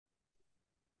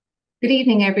Good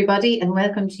evening, everybody, and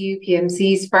welcome to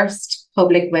UPMC's first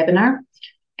public webinar.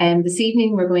 This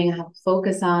evening, we're going to have a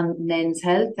focus on men's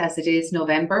health as it is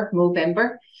Movember.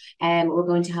 We're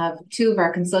going to have two of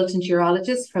our consultant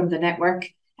urologists from the network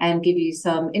and give you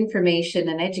some information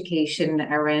and education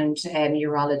around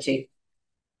urology.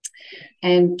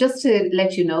 And just to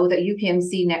let you know that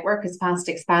UPMC network is fast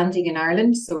expanding in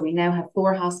Ireland. So we now have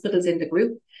 4 hospitals in the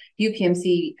group.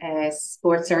 UPMC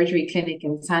Sports Surgery Clinic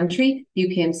in Santry,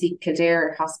 UPMC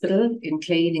Kildare Hospital in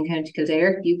Clane in County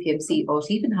Kildare, UPMC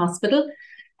Oteven Hospital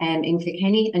in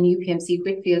Kilkenny, and UPMC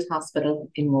Whitfield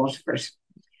Hospital in Waterford.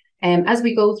 As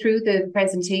we go through the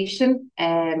presentation,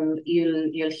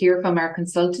 you'll hear from our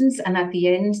consultants, and at the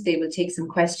end, they will take some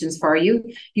questions for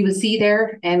you. You will see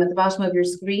there at the bottom of your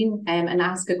screen an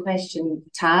Ask a Question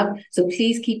tab. So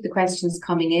please keep the questions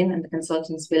coming in, and the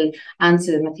consultants will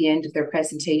answer them at the end of their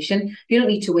presentation. You don't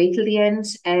need to wait till the end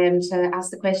to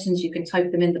ask the questions. You can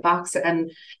type them in the box,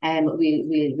 and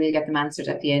we'll get them answered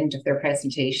at the end of their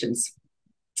presentations.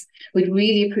 We'd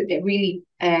really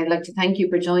like to thank you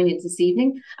for joining us this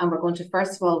evening, and we're going to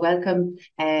first of all welcome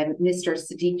Mr.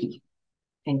 Siddiqui.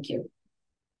 Thank you.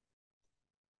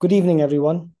 Good evening,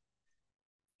 everyone.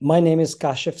 My name is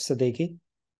Kashif Siddiqui.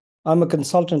 I'm a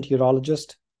consultant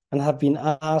urologist and have been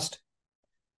asked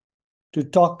to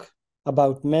talk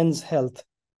about men's health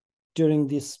during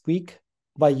this week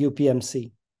by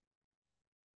UPMC.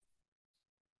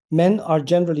 Men are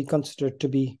generally considered to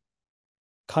be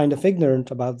kind of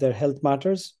ignorant about their health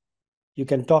matters. You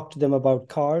can talk to them about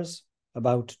cars,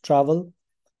 about travel,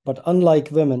 but unlike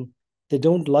women, they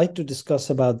don't like to discuss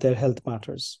about their health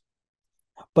matters.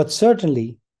 But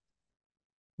certainly,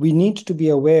 we need to be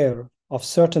aware of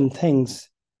certain things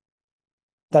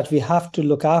that we have to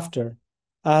look after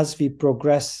as we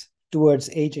progress towards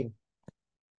aging.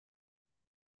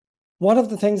 One of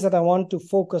the things that I want to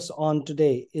focus on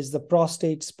today is the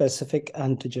prostate-specific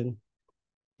antigen,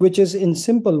 which is, in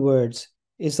simple words,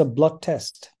 is a blood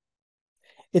test.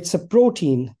 It's a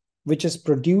protein which is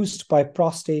produced by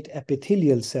prostate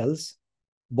epithelial cells,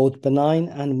 both benign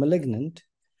and malignant,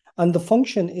 and the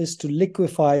function is to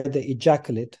liquefy the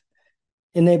ejaculate,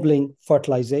 enabling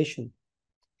fertilization.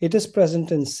 It is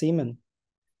present in semen,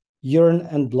 urine,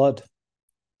 and blood.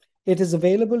 It is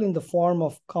available in the form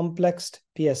of complexed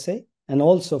PSA and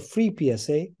also free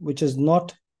PSA, which is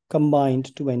not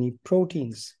combined to any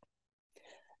proteins.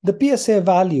 The PSA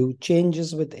value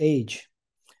changes with age,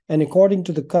 and according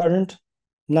to the current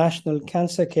National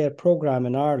Cancer Care Programme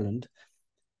in Ireland,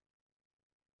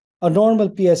 a normal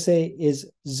PSA is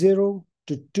 0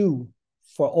 to 2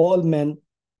 for all men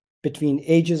between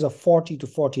ages of 40 to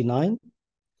 49.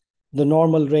 The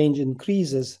normal range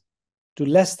increases to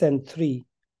less than 3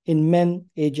 in men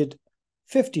aged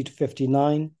 50 to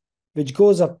 59, which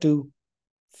goes up to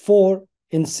 4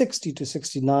 in 60 to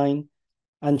 69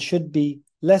 and should be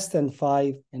less than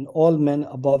 5 in all men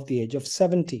above the age of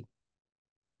 70.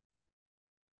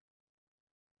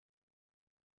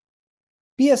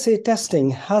 PSA testing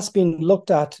has been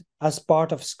looked at as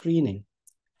part of screening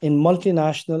in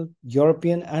multinational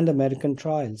European and American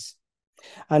trials,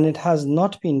 and it has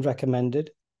not been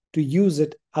recommended to use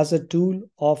it as a tool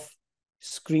of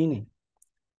screening.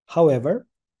 However,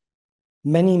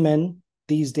 many men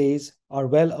these days are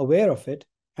well aware of it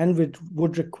and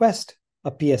would request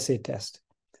a PSA test.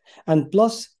 And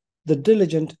plus, the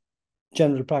diligent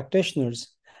general practitioners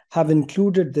have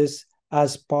included this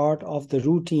as part of the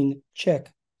routine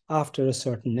check after a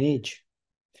certain age.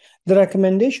 The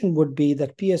recommendation would be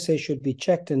that PSA should be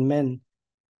checked in men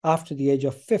after the age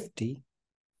of 50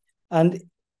 and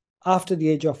after the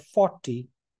age of 40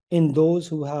 in those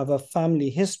who have a family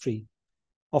history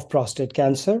of prostate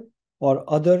cancer or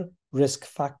other risk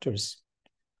factors,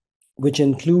 which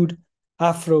include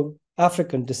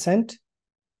African descent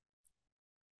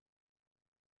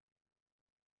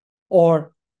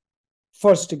or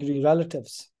first-degree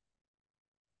relatives.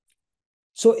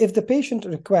 So if the patient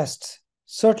requests,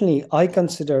 certainly I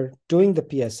consider doing the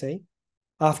PSA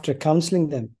after counseling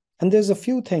them. And there's a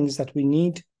few things that we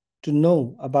need to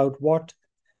know about what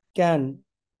can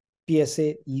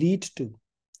PSA lead to.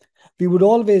 We would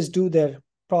always do their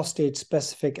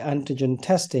prostate-specific antigen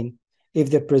testing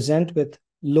if they present with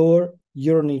lower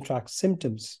urinary tract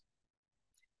symptoms,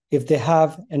 if they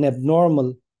have an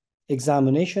abnormal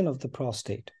examination of the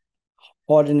prostate,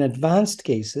 or in advanced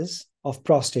cases of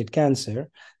prostate cancer,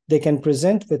 they can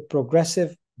present with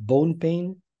progressive bone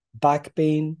pain, back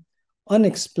pain,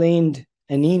 unexplained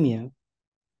anemia,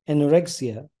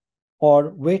 anorexia, or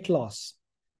weight loss.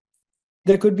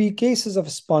 There could be cases of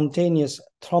spontaneous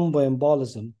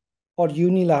thromboembolism or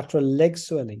unilateral leg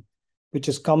swelling which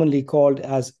is commonly called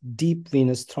as deep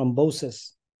venous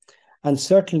thrombosis. And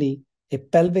certainly a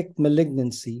pelvic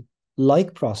malignancy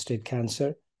like prostate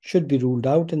cancer should be ruled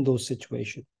out in those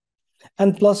situations.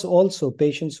 And plus also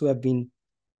patients who have been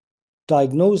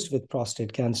diagnosed with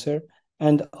prostate cancer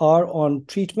and are on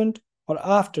treatment or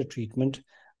after treatment,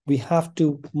 we have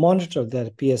to monitor their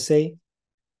PSA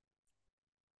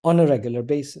on a regular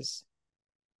basis.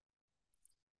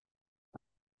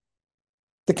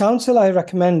 The counsel I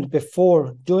recommend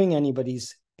before doing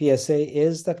anybody's PSA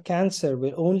is that cancer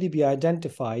will only be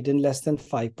identified in less than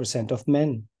 5% of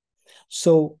men.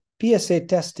 So PSA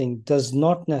testing does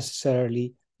not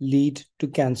necessarily lead to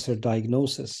cancer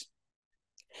diagnosis.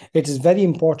 It is very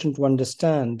important to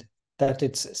understand that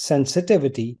its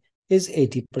sensitivity is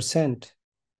 80%.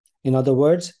 In other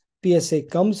words, PSA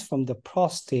comes from the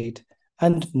prostate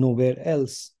and nowhere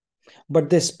else. But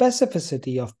the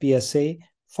specificity of PSA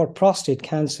for prostate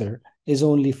cancer is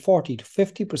only 40 to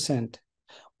 50%,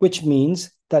 which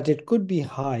means that it could be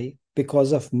high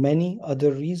because of many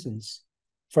other reasons.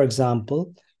 For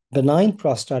example, benign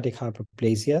prostatic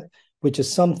hyperplasia, which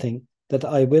is something that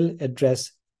I will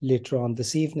address later on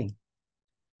this evening.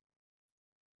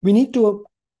 We need to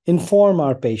inform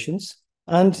our patients,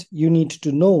 and you need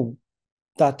to know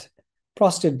that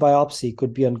prostate biopsy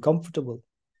could be uncomfortable.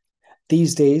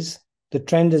 These days, the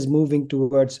trend is moving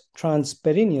towards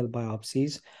transperineal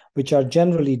biopsies, which are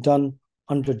generally done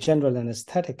under general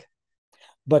anesthetic.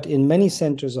 But in many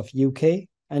centers of UK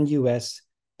and US,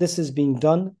 this is being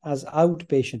done as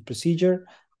outpatient procedure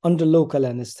under local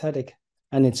anesthetic,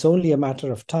 and it's only a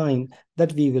matter of time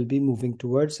that we will be moving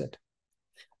towards it.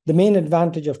 The main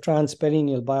advantage of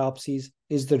transperineal biopsies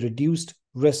is the reduced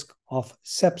risk of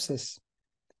sepsis.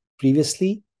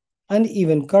 Previously, and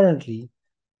even currently,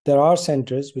 there are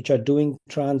centers which are doing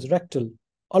transrectal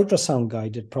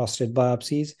ultrasound-guided prostate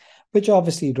biopsies, which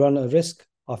obviously run a risk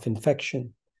of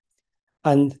infection,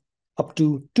 and up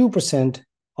to 2%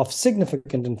 of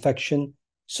significant infection,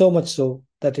 so much so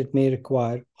that it may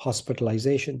require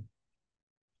hospitalization.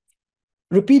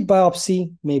 Repeat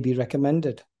biopsy may be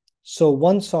recommended. So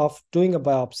once off doing a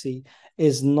biopsy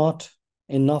is not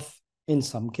enough in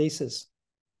some cases.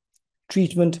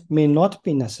 Treatment may not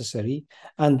be necessary,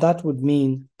 and that would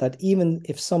mean that even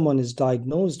if someone is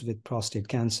diagnosed with prostate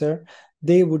cancer,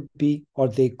 they would be, or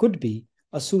they could be,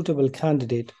 a suitable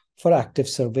candidate for active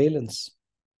surveillance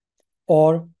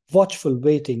or watchful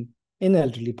waiting in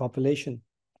elderly population.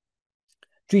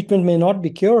 Treatment may not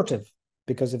be curative,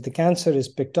 because if the cancer is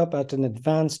picked up at an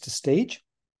advanced stage,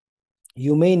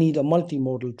 you may need a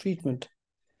multimodal treatment.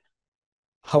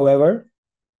 However,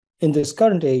 in this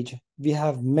current age, we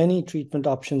have many treatment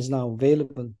options now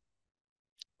available.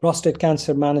 Prostate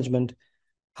cancer management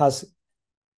has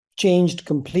changed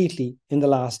completely in the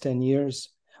last 10 years,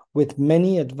 with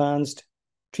many advanced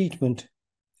treatment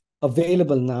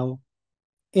available now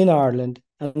in Ireland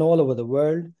and all over the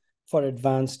world for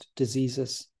advanced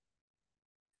diseases.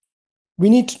 We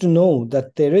need to know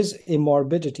that there is a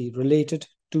morbidity related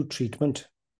to treatment,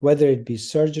 whether it be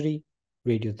surgery,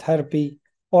 radiotherapy,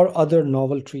 or other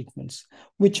novel treatments,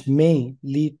 which may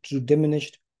lead to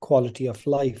diminished quality of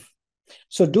life.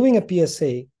 So doing a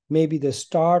PSA may be the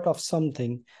start of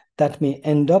something that may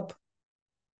end up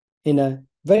in a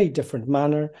very different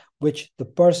manner, which the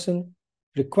person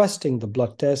requesting the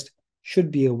blood test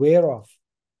should be aware of.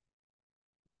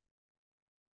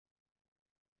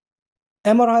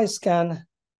 MRI scan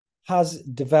has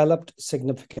developed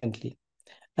significantly,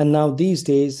 and now these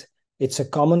days it's a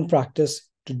common practice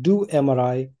to do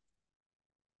MRI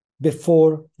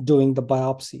before doing the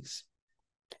biopsies.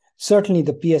 Certainly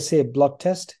the PSA blood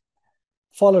test,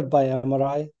 followed by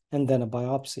MRI, and then a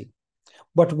biopsy.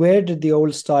 But where did the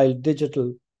old style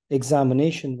digital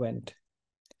examination went?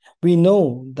 We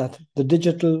know that the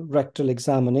digital rectal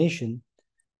examination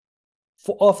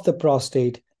of the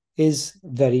prostate is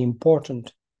very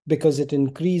important because it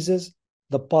increases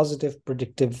the positive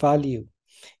predictive value.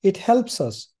 It helps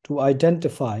us to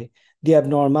identify the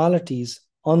abnormalities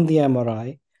on the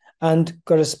MRI and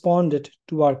correspond it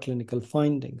to our clinical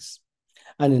findings.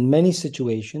 And in many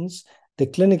situations, the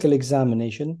clinical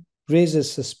examination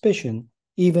raises suspicion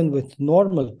even with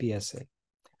normal PSA.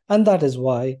 And that is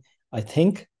why I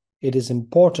think it is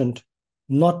important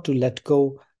not to let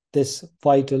go this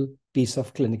vital piece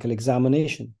of clinical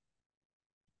examination.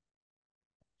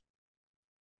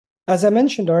 As I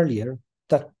mentioned earlier,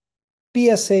 that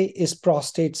PSA is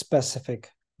prostate specific,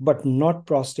 but not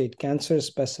prostate cancer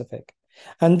specific.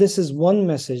 And this is one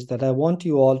message that I want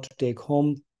you all to take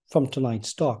home from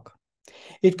tonight's talk.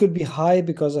 It could be high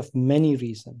because of many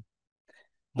reasons.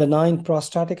 Benign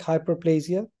prostatic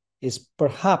hyperplasia is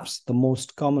perhaps the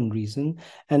most common reason,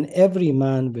 and every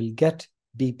man will get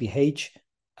BPH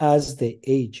as they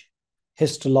age.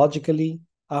 Histologically,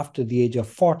 after the age of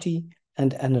 40,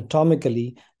 and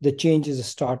anatomically, the changes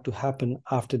start to happen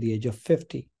after the age of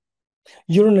 50.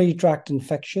 Urinary tract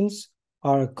infections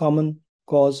are a common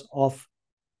cause of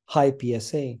high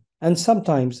PSA, and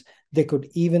sometimes they could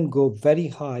even go very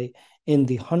high in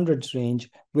the hundreds range,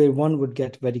 where one would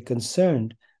get very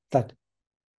concerned that,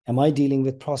 am I dealing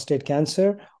with prostate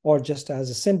cancer or just as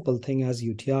a simple thing as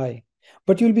UTI?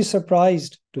 But you'll be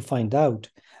surprised to find out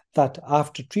that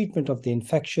after treatment of the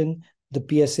infection, the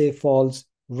PSA falls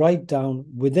right down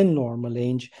within normal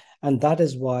range, and that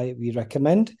is why we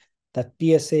recommend that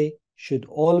PSA should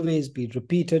always be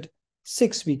repeated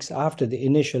 6 weeks after the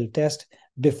initial test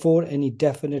before any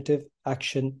definitive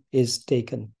action is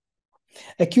taken.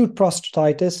 Acute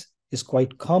prostatitis is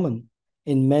quite common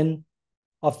in men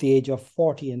of the age of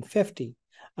 40 and 50,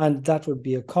 and that would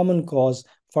be a common cause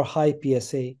for high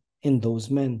PSA in those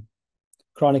men.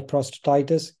 Chronic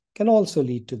prostatitis can also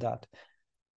lead to that.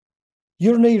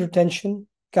 Urinary retention,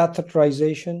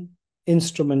 catheterization,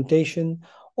 instrumentation,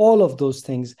 all of those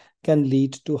things can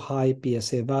lead to high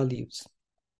PSA values.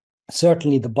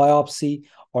 Certainly, the biopsy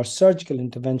or surgical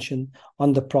intervention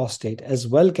on the prostate as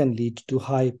well can lead to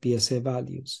high PSA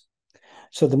values.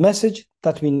 So the message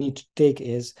that we need to take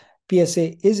is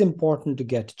PSA is important to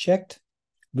get checked.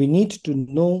 We need to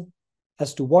know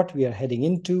as to what we are heading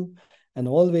into, and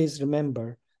always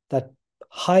remember that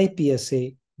high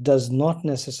PSA does not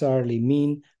necessarily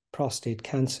mean prostate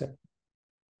cancer.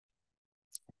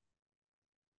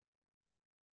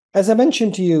 As I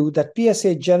mentioned to you, that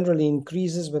PSA generally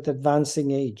increases with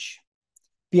advancing age.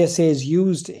 PSA is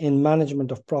used in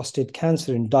management of prostate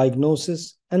cancer in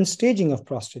diagnosis and staging of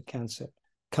prostate cancer,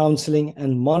 counseling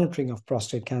and monitoring of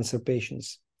prostate cancer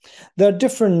patients. There are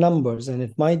different numbers, and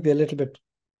it might be a little bit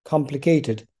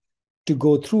complicated to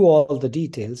go through all the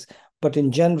details, but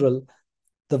in general,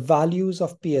 the values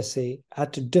of PSA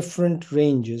at different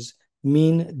ranges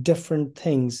mean different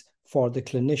things for the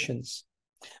clinicians.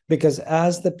 Because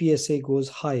as the PSA goes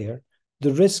higher,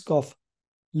 the risk of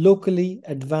locally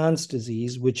advanced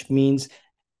disease, which means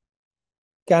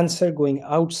cancer going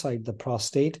outside the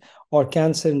prostate or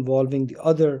cancer involving the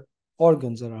other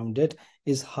organs around it,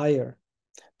 is higher.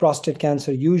 Prostate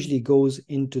cancer usually goes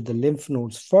into the lymph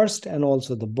nodes first and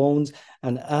also the bones,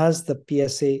 and as the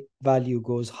PSA value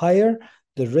goes higher,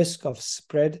 the risk of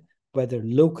spread, whether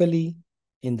locally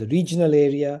in the regional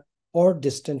area or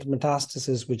distant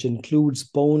metastasis, which includes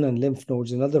bone and lymph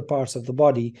nodes in other parts of the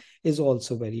body, is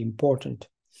also very important.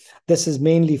 This is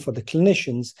mainly for the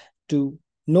clinicians to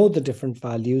know the different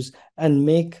values and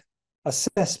make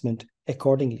assessment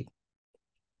accordingly.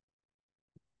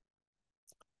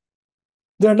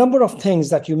 There are a number of things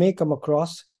that you may come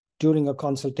across during a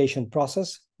consultation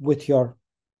process with your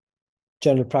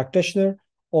general practitioner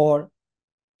or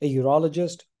a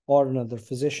urologist or another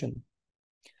physician.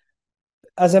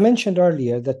 As I mentioned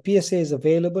earlier, that PSA is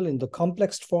available in the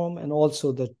complex form and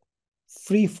also the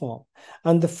free form.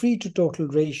 And the free to total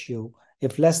ratio,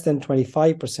 if less than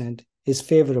 25%, is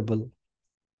favorable.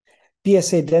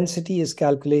 PSA density is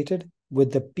calculated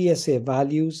with the PSA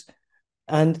values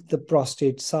and the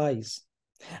prostate size.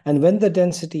 And when the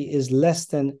density is less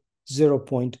than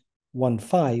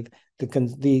 0.15,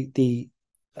 the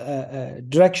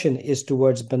direction is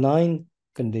towards benign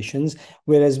conditions,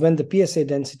 whereas when the PSA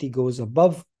density goes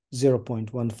above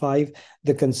 0.15,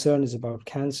 the concern is about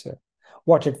cancer.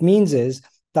 What it means is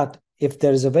that if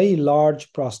there is a very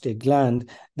large prostate gland,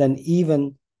 then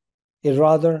even a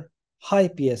rather high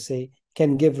PSA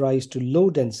can give rise to low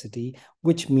density,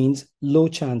 which means low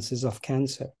chances of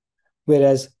cancer.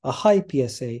 Whereas a high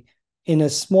PSA in a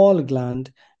small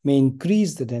gland may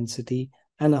increase the density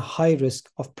and a high risk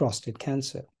of prostate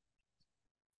cancer.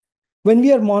 When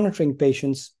we are monitoring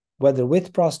patients, whether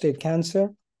with prostate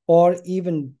cancer or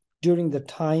even during the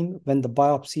time when the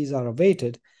biopsies are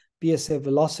awaited, PSA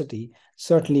velocity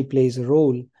certainly plays a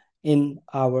role in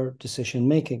our decision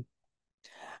making.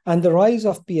 And the rise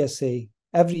of PSA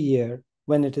every year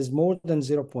when it is more than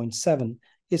 0.7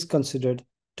 is considered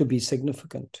to be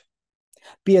significant.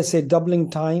 PSA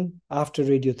doubling time after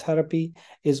radiotherapy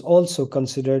is also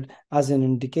considered as an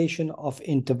indication of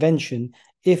intervention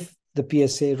if the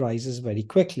PSA rises very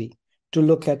quickly, to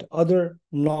look at other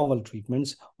novel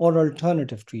treatments or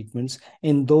alternative treatments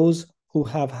in those who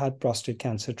have had prostate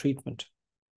cancer treatment.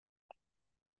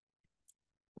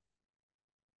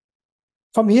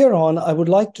 From here on, I would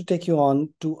like to take you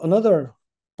on to another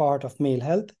part of male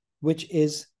health, which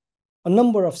is a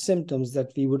number of symptoms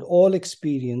that we would all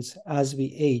experience as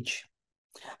we age.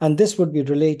 And this would be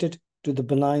related to the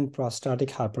benign prostatic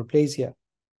hyperplasia.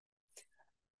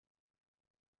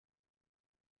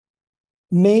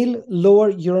 Male lower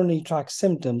urinary tract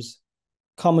symptoms,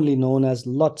 commonly known as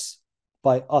LUTS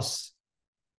by us,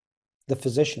 the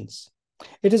physicians.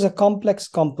 It is a complex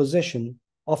composition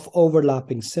of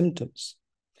overlapping symptoms.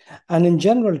 And in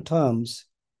general terms,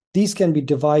 these can be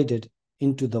divided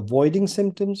into the voiding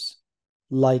symptoms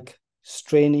like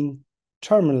straining,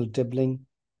 terminal dibbling,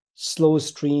 slow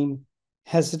stream,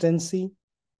 hesitancy,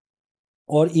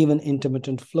 or even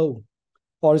intermittent flow,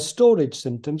 or storage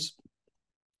symptoms,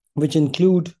 which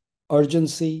include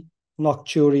urgency,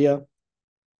 nocturia,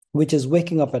 which is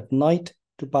waking up at night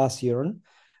to pass urine,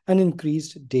 and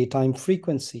increased daytime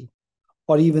frequency,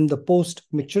 or even the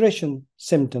post-maturation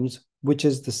symptoms, which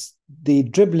is the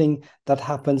dribbling that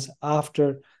happens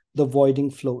after the voiding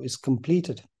flow is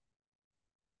completed.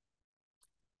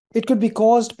 It could be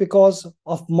caused because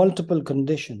of multiple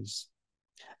conditions.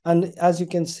 And as you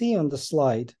can see on the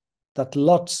slide, that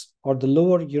LUTS, or the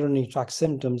lower urinary tract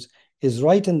symptoms, is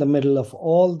right in the middle of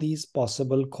all these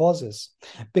possible causes,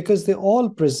 because they all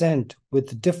present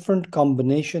with different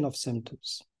combination of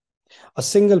symptoms. A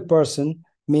single person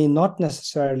may not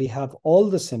necessarily have all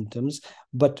the symptoms,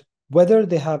 but whether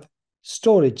they have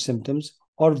storage symptoms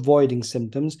or voiding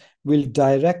symptoms will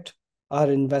direct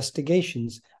our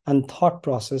investigations and thought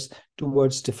process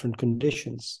towards different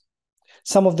conditions.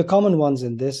 Some of the common ones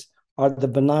in this are the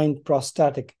benign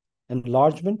prostatic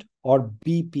enlargement, or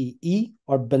BPE,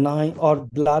 or benign or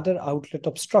bladder outlet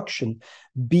obstruction,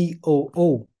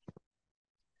 BOO.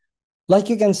 Like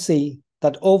you can see,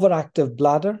 that overactive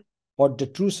bladder or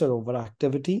detrusor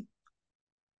overactivity,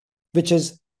 which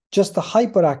is just the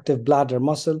hyperactive bladder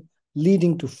muscle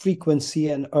leading to frequency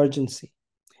and urgency.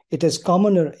 It is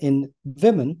commoner in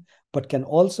women, but can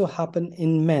also happen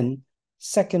in men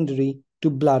secondary to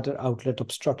bladder outlet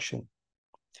obstruction.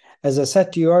 As I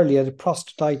said to you earlier,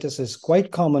 prostatitis is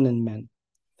quite common in men.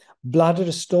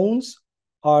 Bladder stones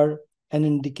are an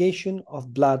indication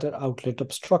of bladder outlet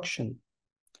obstruction.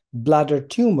 Bladder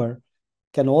tumor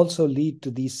can also lead to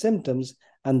these symptoms,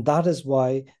 and that is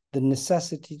why the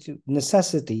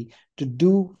necessity to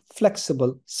do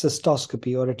flexible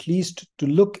cystoscopy, or at least to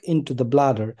look into the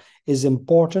bladder, is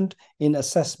important in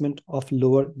assessment of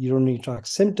lower urinary tract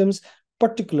symptoms,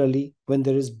 particularly when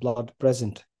there is blood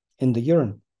present in the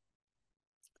urine.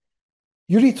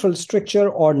 Urethral stricture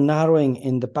or narrowing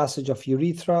in the passage of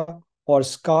urethra or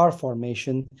scar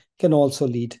formation can also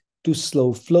lead to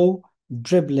slow flow,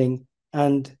 dribbling,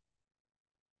 and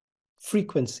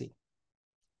frequency.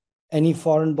 Any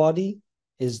foreign body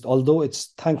is, although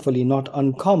it's thankfully not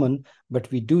uncommon, but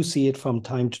we do see it from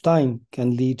time to time,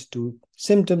 can lead to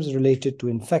symptoms related to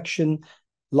infection,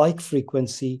 like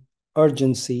frequency,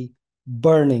 urgency,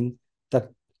 burning,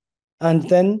 and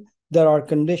then there are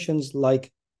conditions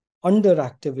like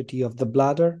underactivity of the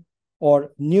bladder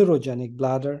or neurogenic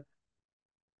bladder,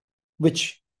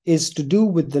 which is to do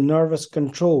with the nervous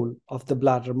control of the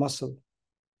bladder muscle.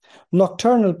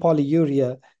 Nocturnal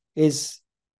polyuria is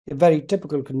a very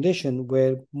typical condition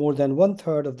where more than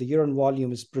 1/3 of the urine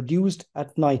volume is produced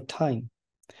at night time.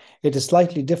 It is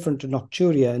slightly different to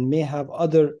nocturia and may have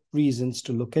other reasons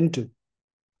to look into.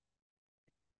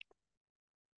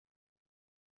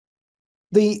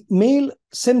 The male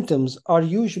symptoms are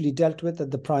usually dealt with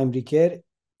at the primary care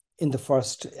in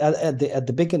at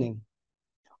the beginning.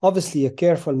 Obviously, a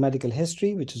careful medical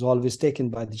history, which is always taken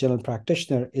by the general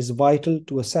practitioner, is vital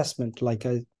to assessment, like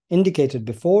I indicated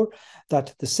before,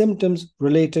 that the symptoms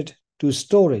related to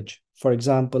storage, for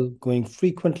example, going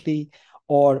frequently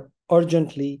or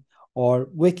urgently or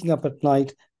waking up at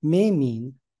night, may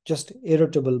mean just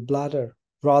irritable bladder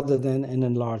rather than an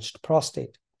enlarged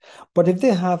prostate. But if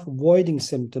they have voiding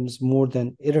symptoms more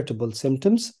than irritable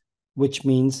symptoms, which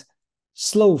means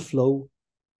slow flow,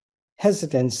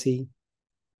 hesitancy,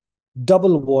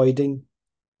 double voiding,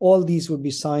 all these would be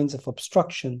signs of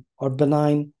obstruction or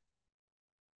benign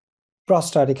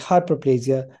prostatic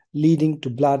hyperplasia leading to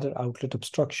bladder outlet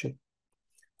obstruction.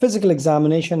 Physical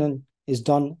examination is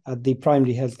done at the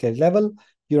primary healthcare level.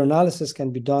 Urinalysis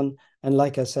can be done, and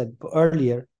like I said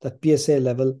earlier, that PSA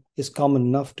level is common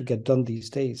enough to get done these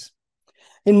days.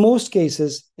 In most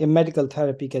cases, a medical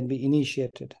therapy can be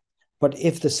initiated, but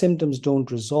if the symptoms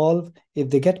don't resolve, if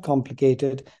they get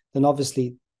complicated, then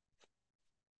obviously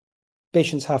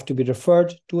patients have to be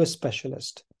referred to a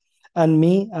specialist. And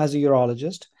me, as a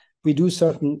urologist, we do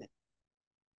certain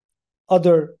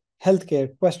other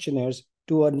healthcare questionnaires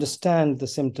to understand the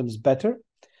symptoms better.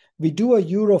 We do a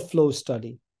uroflow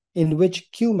study in which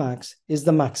Qmax is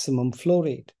the maximum flow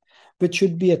rate, which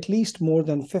should be at least more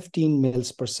than 15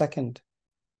 mils per second.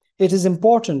 It is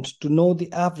important to know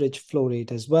the average flow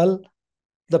rate as well,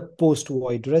 the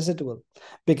post-void residual,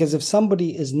 because if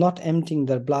somebody is not emptying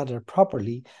their bladder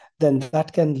properly, then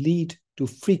that can lead to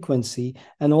frequency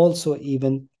and also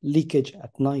even leakage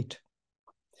at night.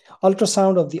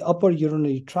 Ultrasound of the upper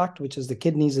urinary tract, which is the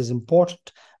kidneys, is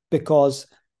important because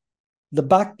the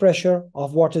back pressure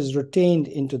of what is retained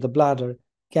into the bladder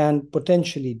can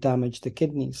potentially damage the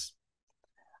kidneys.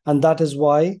 And that is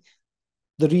why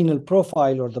the renal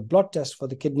profile or the blood test for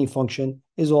the kidney function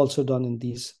is also done in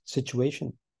these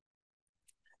situations.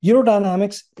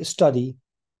 Urodynamics study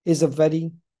is a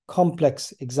very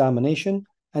complex examination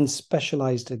and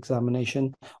specialized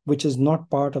examination, which is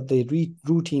not part of the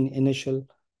routine initial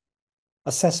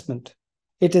assessment.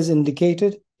 It is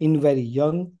indicated in very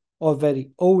young or very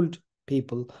old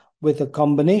people with a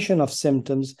combination of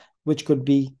symptoms which could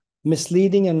be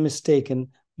misleading and mistaken,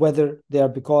 whether they are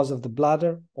because of the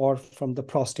bladder or from the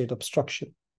prostate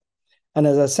obstruction. And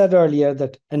as I said earlier,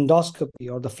 that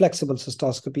endoscopy or the flexible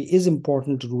cystoscopy is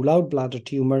important to rule out bladder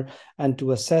tumor and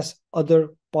to assess other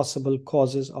possible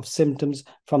causes of symptoms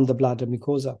from the bladder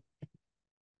mucosa.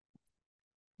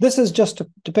 This is just a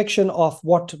depiction of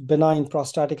what benign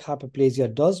prostatic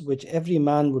hyperplasia does, which every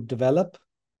man would develop.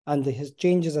 And the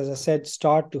changes, as I said,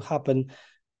 start to happen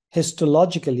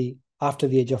histologically after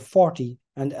the age of 40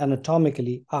 and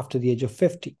anatomically after the age of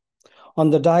 50.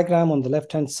 On the diagram on the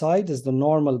left-hand side is the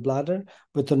normal bladder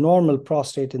with the normal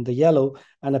prostate in the yellow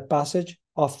and a passage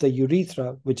of the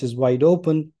urethra, which is wide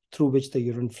open, through which the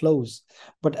urine flows.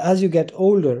 But as you get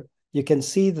older, you can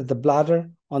see that the bladder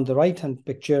on the right-hand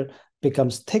picture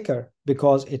becomes thicker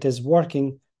because it is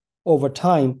working over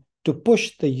time to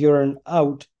push the urine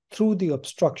out through the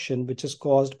obstruction, which is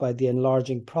caused by the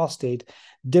enlarging prostate,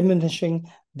 diminishing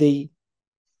the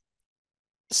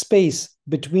space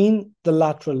between the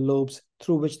lateral lobes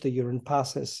through which the urine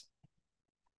passes.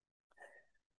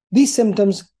 These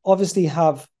symptoms obviously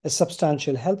have a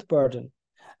substantial health burden,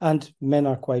 and men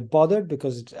are quite bothered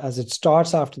because as it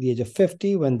starts after the age of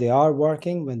 50, when they are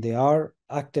working, when they are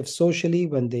active socially,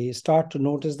 when they start to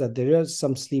notice that there is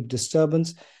some sleep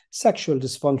disturbance, sexual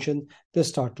dysfunction, they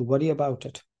start to worry about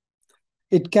it.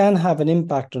 It can have an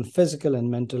impact on physical and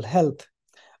mental health,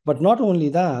 but not only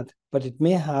that, but it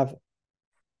may have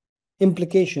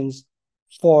implications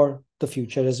for the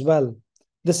future as well.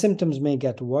 The symptoms may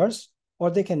get worse, or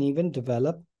they can even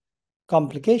develop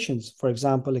complications, for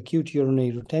example, acute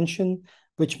urinary retention,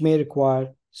 which may require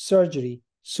surgery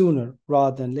sooner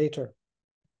rather than later.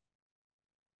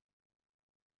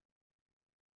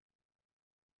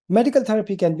 Medical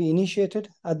therapy can be initiated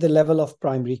at the level of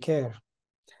primary care,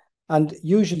 and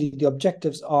usually the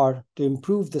objectives are to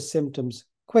improve the symptoms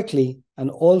quickly and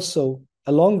also,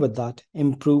 along with that,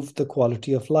 improve the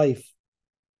quality of life.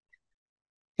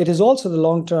 It is also the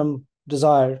long-term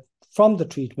desire from the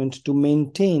treatment to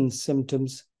maintain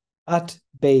symptoms at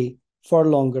bay for a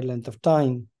longer length of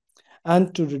time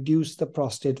and to reduce the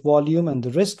prostate volume and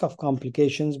the risk of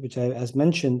complications, which as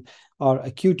mentioned, are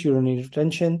acute urinary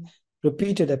retention,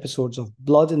 repeated episodes of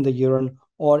blood in the urine,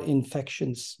 or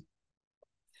infections.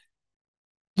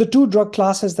 The two drug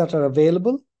classes that are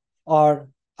available are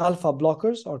alpha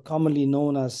blockers, or commonly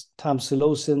known as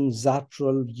tamsulosin,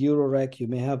 Zatril, Urorec. You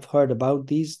may have heard about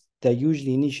these. They're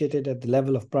usually initiated at the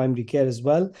level of primary care as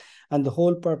well. And the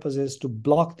whole purpose is to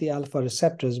block the alpha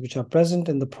receptors, which are present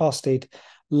in the prostate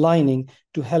lining,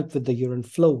 to help with the urine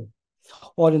flow.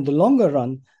 Or in the longer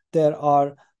run, there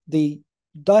are the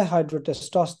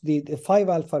dihydrotestosterone, the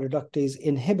 5-alpha reductase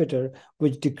inhibitor,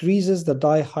 which decreases the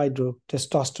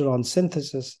dihydrotestosterone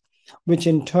synthesis, which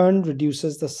in turn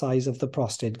reduces the size of the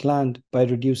prostate gland by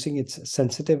reducing its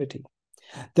sensitivity.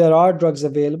 There are drugs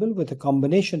available with a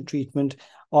combination treatment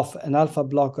of an alpha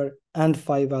blocker and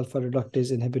 5-alpha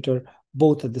reductase inhibitor,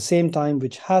 both at the same time,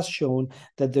 which has shown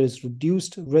that there is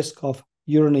reduced risk of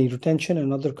urinary retention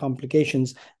and other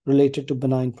complications related to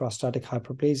benign prostatic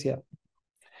hyperplasia.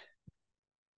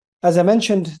 As I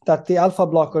mentioned, that the alpha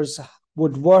blockers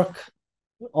would work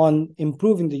on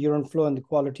improving the urine flow and the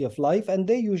quality of life, and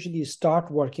they usually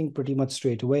start working pretty much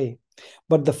straight away.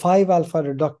 But the 5-alpha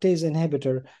reductase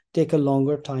inhibitor take a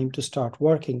longer time to start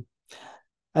working.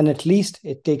 And at least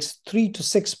it takes 3 to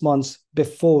 6 months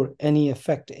before any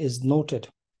effect is noted.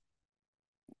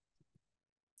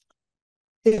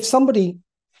 If somebody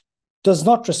does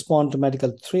not respond to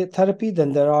medical therapy,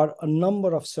 then there are a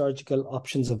number of surgical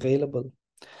options available.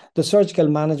 The surgical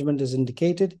management is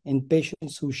indicated in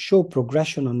patients who show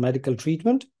progression on medical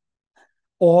treatment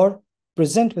or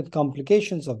present with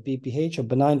complications of BPH or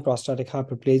benign prostatic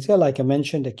hyperplasia, like I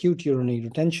mentioned, acute urinary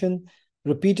retention,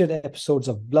 repeated episodes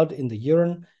of blood in the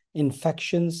urine,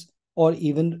 infections, or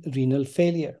even renal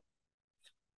failure.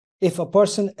 If a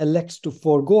person elects to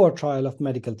forego a trial of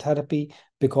medical therapy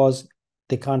because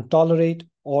they can't tolerate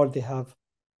or they have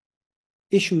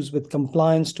issues with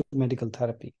compliance to medical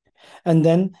therapy. And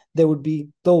then there would be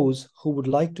those who would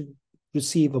like to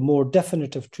receive a more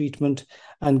definitive treatment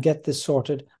and get this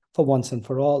sorted for once and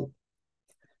for all.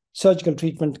 Surgical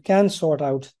treatment can sort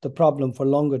out the problem for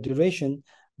longer duration,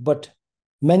 but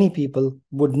many people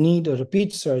would need a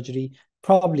repeat surgery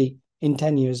probably in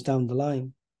 10 years down the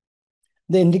line.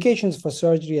 The indications for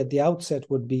surgery at the outset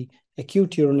would be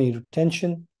acute urinary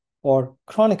retention or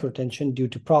chronic retention due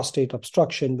to prostate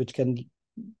obstruction,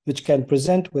 which can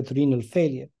present with renal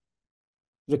failure,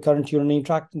 recurrent urinary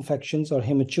tract infections or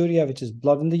hematuria, which is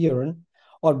blood in the urine,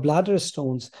 or bladder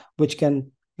stones, which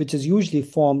is usually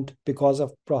formed because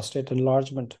of prostate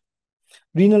enlargement.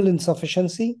 Renal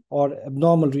insufficiency or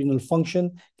abnormal renal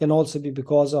function can also be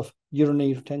because of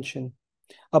urinary retention.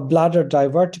 A bladder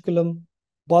diverticulum,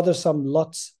 bothersome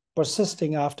LUTs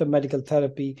persisting after medical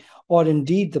therapy, or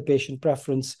indeed the patient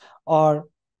preference are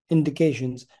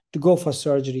indications to go for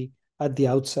surgery at the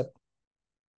outset.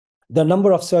 The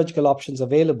number of surgical options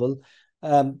available,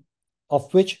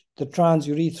 of which the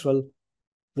transurethral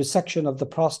resection of the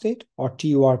prostate, or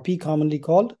TURP commonly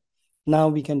called. Now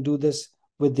we can do this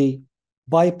with the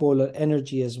bipolar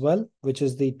energy as well, which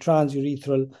is the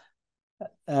transurethral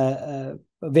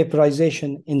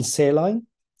vaporization in saline.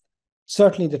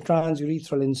 Certainly the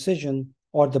transurethral incision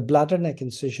or the bladder neck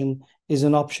incision is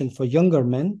an option for younger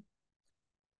men.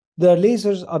 The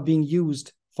lasers are being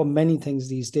used for many things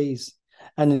these days.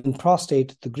 And in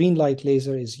prostate, the green light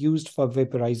laser is used for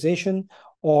vaporization,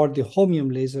 or the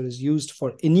holmium laser is used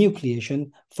for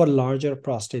enucleation for larger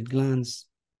prostate glands.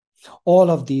 All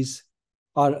of these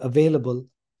are available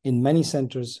in many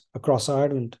centers across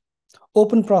Ireland.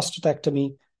 Open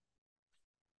prostatectomy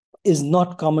is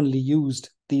not commonly used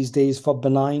these days for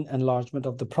benign enlargement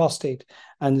of the prostate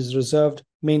and is reserved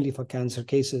mainly for cancer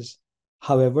cases.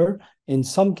 However, in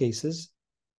some cases,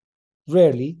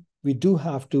 rarely, we do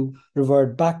have to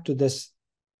revert back to this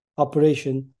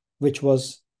operation, which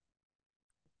was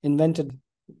invented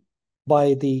by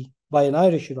an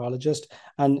Irish urologist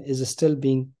and is still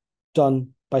being done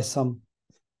by some.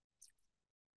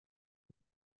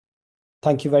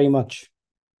 Thank you very much.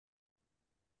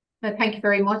 Well, thank you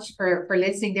very much for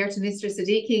listening there to Mr.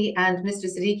 Siddiqui, and Mr.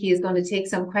 Siddiqui is going to take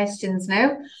some questions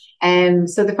now.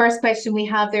 So the first question we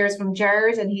have there is from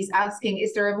Jared, and he's asking,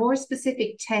 is there a more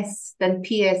specific test than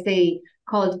PSA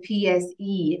called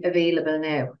PSE available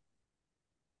now?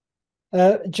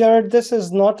 Jared, this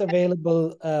is not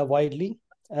available widely.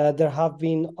 There have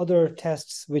been other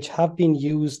tests which have been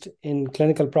used in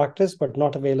clinical practice, but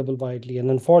not available widely.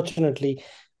 And unfortunately,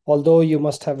 although you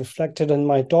must have reflected in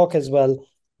my talk as well,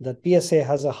 that PSA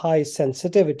has a high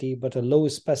sensitivity but a low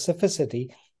specificity,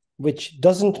 which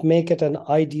doesn't make it an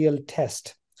ideal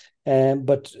test.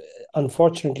 But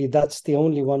unfortunately, that's the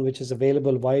only one which is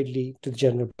available widely to the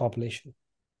general population.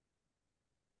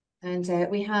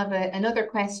 And we have another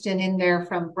question in there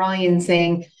from Brian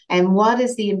saying, what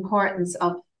is the importance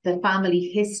of the family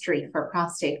history for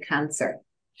prostate cancer?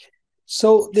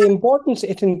 So the importance,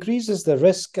 it increases the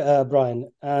risk,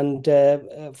 Brian. And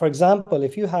for example,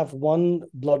 if you have one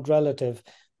blood relative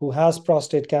who has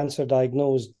prostate cancer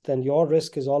diagnosed, then your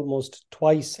risk is almost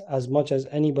twice as much as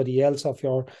anybody else of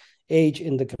your age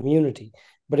in the community.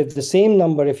 But if the same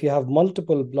number, if you have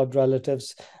multiple blood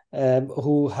relatives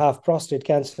who have prostate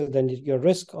cancer, then your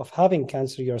risk of having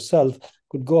cancer yourself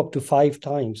could go up to 5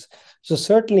 times. So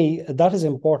certainly that is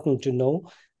important to know.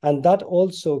 And that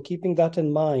also, keeping that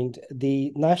in mind,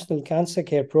 the National Cancer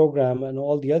Care Program and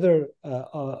all the other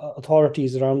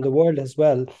authorities around the world as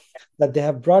well, that they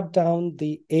have brought down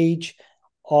the age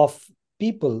of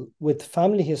people with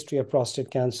family history of prostate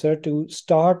cancer to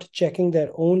start checking their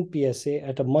own PSA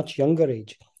at a much younger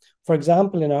age. For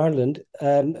example, in Ireland,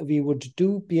 we would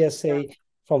do PSA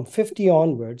from 50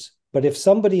 onwards, but if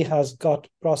somebody has got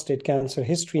prostate cancer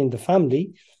history in the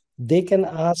family, they can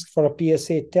ask for a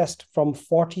PSA test from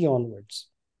 40 onwards.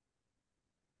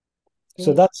 Okay.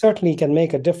 So that certainly can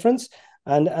make a difference.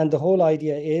 And the whole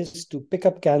idea is to pick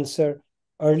up cancer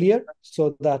earlier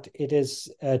so that it is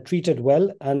treated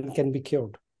well and can be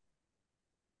cured.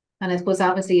 And I suppose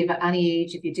obviously if at any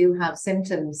age, if you do have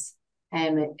symptoms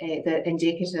the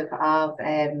indicative of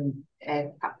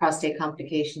prostate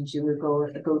complications, you will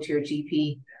go to your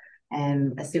GP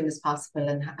as soon as possible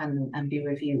and be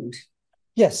reviewed.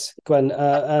 Yes, Gwen,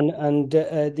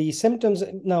 the symptoms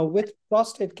now with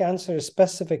prostate cancer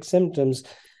specific symptoms,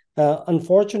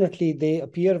 unfortunately, they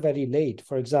appear very late.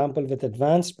 For example, with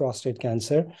advanced prostate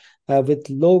cancer, with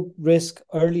low risk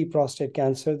early prostate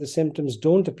cancer, the symptoms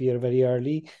don't appear very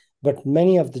early. but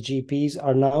many of the GPs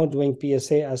are now doing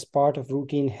PSA as part of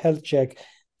routine health check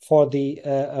for the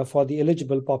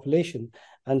eligible population.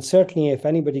 And certainly, if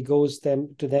anybody goes to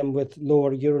them with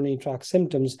lower urinary tract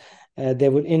symptoms, they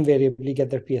will invariably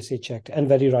get their PSA checked, and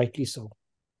very rightly so.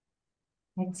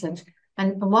 Excellent.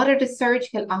 And what are the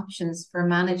surgical options for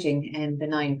managing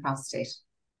benign prostate?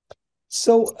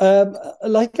 So,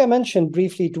 like I mentioned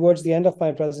briefly towards the end of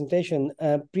my presentation,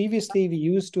 previously we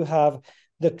used to have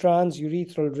the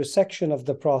transurethral resection of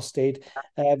the prostate,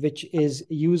 which is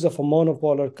use of a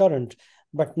monopolar current.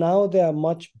 But now there are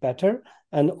much better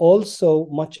and also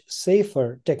much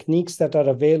safer techniques that are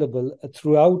available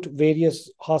throughout various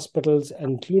hospitals,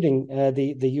 including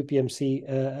the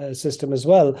UPMC system as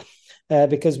well,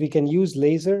 because we can use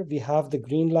laser. We have the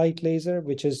green light laser,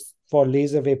 which is for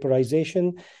laser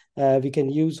vaporization. We can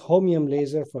use holmium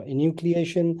laser for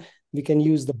enucleation. We can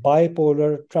use the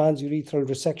bipolar transurethral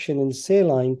resection in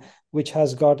saline, which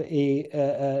has got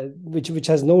which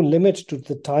has no limit to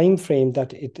the time frame that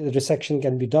resection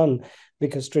can be done,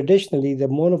 because traditionally the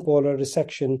monopolar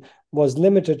resection was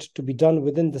limited to be done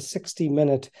within the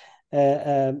 60-minute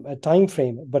time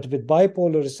frame. But with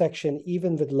bipolar resection,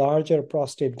 even with larger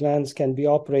prostate glands, can be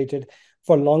operated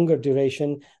for longer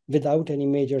duration without any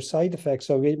major side effects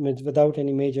or without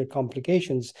any major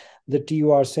complications. The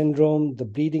TUR syndrome, the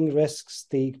bleeding risks,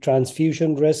 the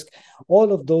transfusion risk,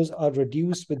 all of those are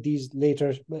reduced with these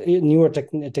newer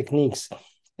techniques.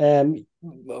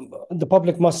 The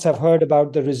public must have heard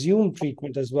about the resume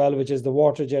treatment as well, which is the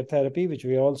water jet therapy, which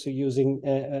we are also using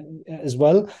as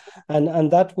well.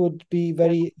 And that would be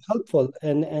very helpful.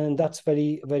 And that's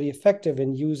very, very effective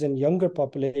in use in younger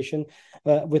population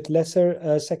with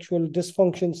lesser sexual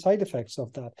dysfunction side effects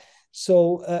of that.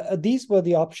 So these were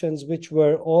the options which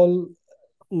were all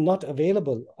not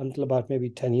available until about maybe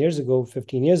 10 years ago,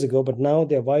 15 years ago, but now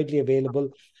they're widely available,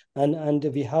 and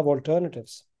we have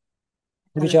alternatives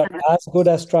which are as good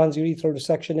as transurethral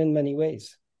resection in many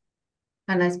ways.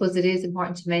 And I suppose it is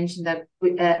important to mention that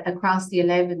across the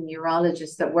 11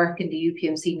 urologists that work in the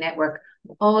UPMC network,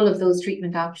 all of those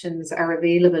treatment options are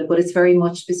available, but it's very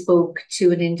much bespoke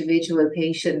to an individual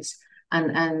patient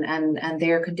and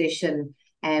their condition.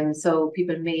 So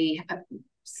people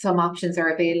some options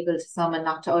are available to some and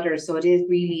not to others. So it is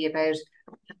really about,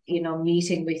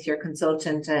 meeting with your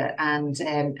consultant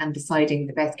and deciding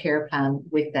the best care plan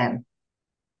with them.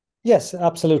 Yes,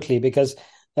 absolutely. Because,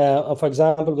 for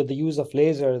example, with the use of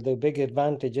laser, the big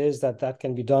advantage is that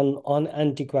can be done on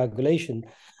anticoagulation.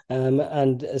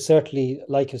 And certainly,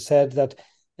 like you said, that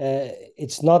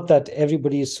it's not that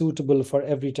everybody is suitable for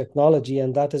every technology.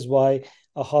 And that is why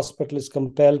a hospital is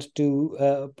compelled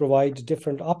to provide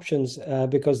different options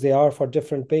because they are for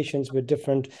different patients with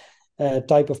different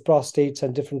type of prostates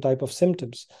and different type of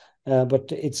symptoms.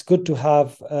 But it's good to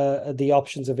have the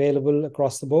options available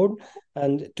across the board,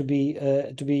 and to be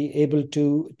able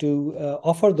to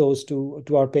offer those to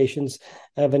our patients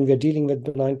when we're dealing with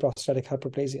benign prostatic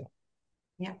hyperplasia.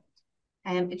 Yeah.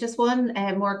 Just one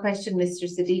more question, Mr.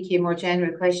 Siddiqui, a more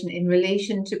general question. In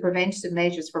relation to preventative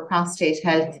measures for prostate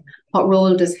health, what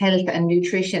role does health and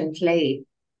nutrition play?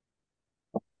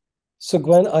 So,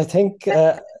 Gwen, I think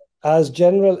as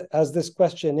general as this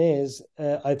question is,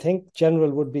 I think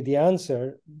general would be the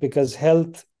answer, because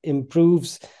health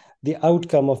improves the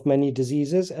outcome of many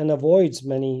diseases and avoids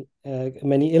many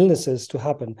illnesses to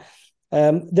happen.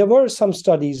 There were some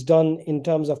studies done in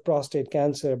terms of prostate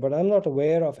cancer, but I'm not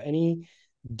aware of any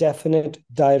definite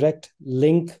direct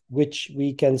link which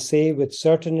we can say with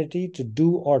certainty to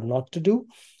do or not to do.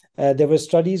 There were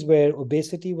studies where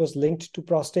obesity was linked to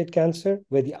prostate cancer,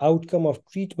 where the outcome of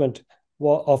treatment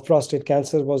of prostate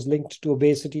cancer was linked to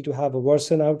obesity to have a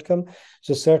worsened outcome.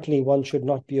 So certainly one should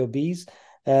not be obese.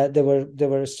 There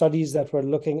were studies that were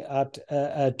looking at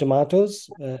tomatoes,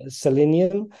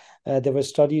 selenium. There were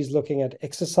studies looking at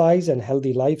exercise and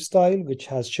healthy lifestyle, which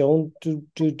has shown to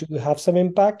have some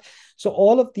impact. So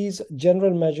all of these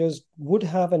general measures would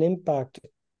have an impact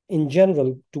in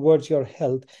general towards your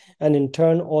health, and in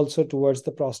turn also towards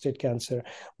the prostate cancer.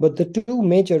 But the two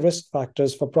major risk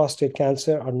factors for prostate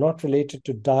cancer are not related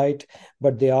to diet,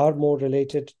 but they are more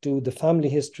related to the family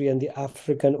history and the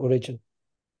African origin.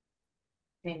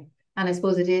 Okay. And I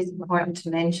suppose it is important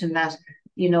to mention that,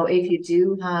 if you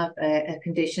do have a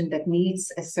condition that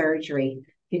needs a surgery,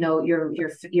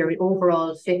 your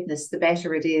overall fitness, the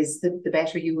better it is, the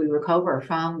better you will recover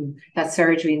from that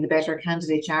surgery, and the better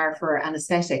candidates are for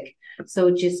anaesthetic.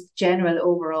 So just general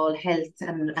overall health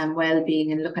and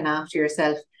well-being, and looking after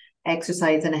yourself,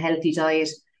 exercise and a healthy diet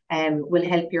will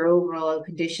help your overall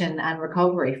condition and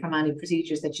recovery from any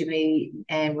procedures that you may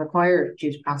require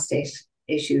due to prostate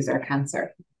issues or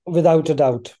cancer. Without a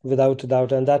doubt, without a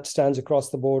doubt. And that stands across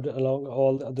the board along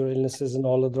all other illnesses and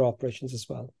all other operations as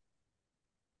well.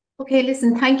 Okay,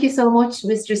 listen, thank you so much,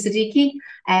 Mr. Siddiqui.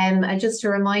 And just to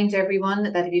remind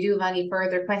everyone that if you do have any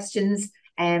further questions,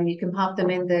 you can pop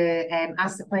them in the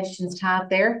Ask the Questions tab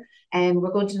there. And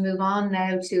we're going to move on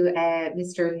now to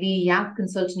Mr. Lee Yap,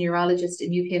 Consultant Urologist in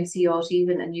UPMC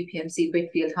Even and UPMC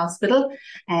Whitfield Hospital.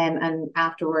 And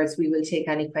afterwards, we will take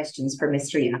any questions for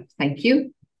Mr. Yap. Thank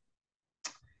you.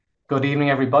 Good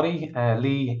evening, everybody.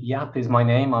 Lee Yap is my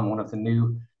name. I'm one of the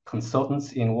new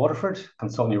consultants in Waterford,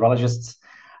 consultant urologists.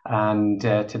 And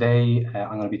today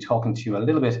I'm going to be talking to you a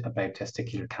little bit about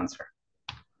testicular cancer.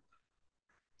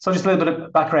 So just a little bit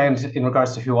of background in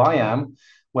regards to who I am.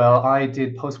 Well, I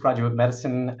did postgraduate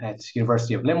medicine at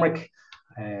University of Limerick.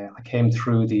 I came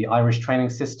through the Irish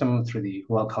training system through the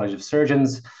Royal College of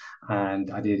Surgeons, and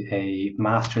I did a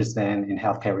master's then in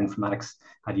healthcare informatics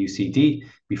at UCD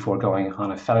before going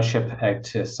on a fellowship out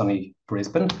to sunny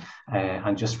Brisbane,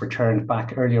 and just returned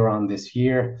back earlier on this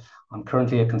year. I'm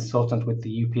currently a consultant with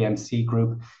the UPMC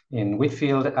group in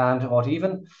Whitfield and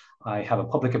Even. I have a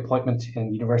public appointment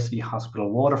in University Hospital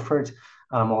Waterford,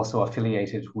 and I'm also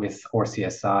affiliated with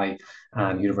RCSI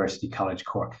and University College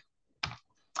Cork.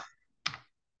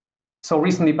 So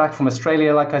recently back from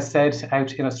Australia, like I said,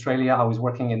 out in Australia, I was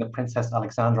working in the Princess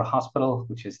Alexandra Hospital,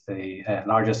 which is the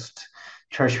largest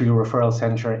tertiary referral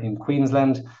centre in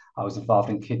Queensland. I was involved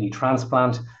in kidney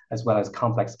transplant, as well as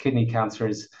complex kidney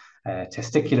cancers,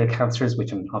 testicular cancers,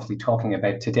 which I'm obviously talking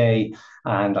about today.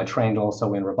 And I trained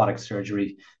also in robotic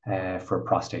surgery for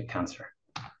prostate cancer.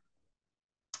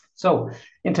 So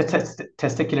into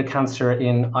testicular cancer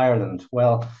in Ireland.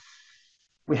 Well,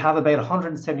 we have about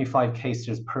 175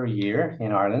 cases per year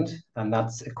in Ireland, and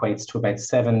that equates to about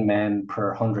 7 men per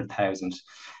 100,000.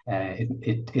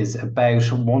 It is about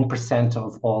 1%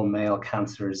 of all male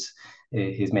cancers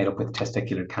is made up with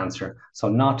testicular cancer, so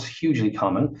not hugely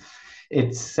common.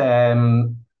 It's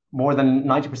more than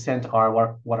 90%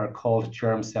 are what are called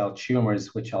germ cell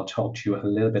tumors, which I'll talk to you a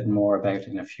little bit more about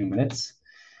in a few minutes.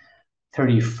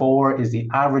 34 is the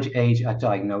average age at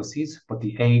diagnosis, but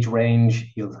the age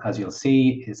range, as you'll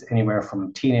see, is anywhere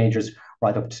from teenagers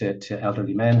right up to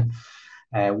elderly men.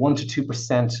 1 to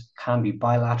 2% can be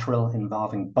bilateral,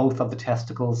 involving both of the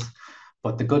testicles.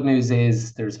 But the good news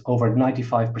is there's over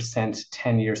 95%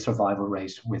 10-year survival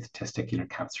rate with testicular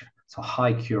cancer, so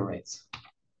high cure rates.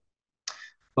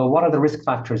 But what are the risk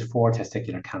factors for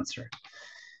testicular cancer?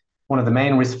 One of the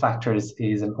main risk factors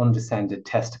is an undescended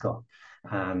testicle.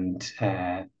 And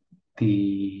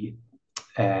the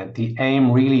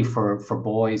aim really for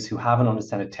boys who have an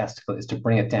undescended testicle is to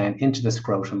bring it down into the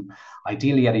scrotum,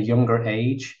 ideally at a younger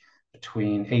age,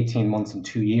 between 18 months and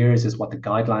 2 years is what the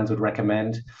guidelines would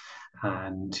recommend.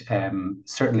 And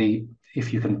certainly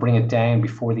if you can bring it down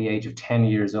before the age of 10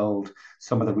 years old,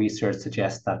 some of the research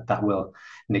suggests that that will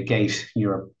negate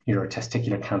your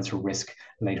testicular cancer risk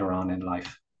later on in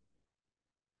life.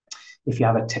 If you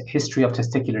have a history of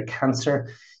testicular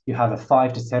cancer, you have a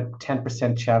 5 to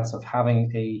 10% chance of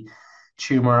having a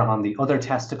tumor on the other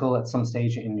testicle at some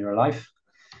stage in your life.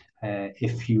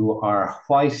 If you are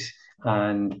white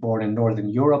and born in Northern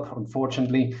Europe,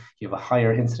 unfortunately, you have a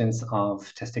higher incidence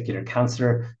of testicular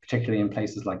cancer, particularly in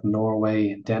places like Norway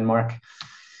and Denmark.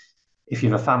 If you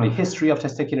have a family history of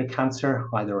testicular cancer,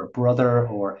 either a brother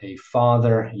or a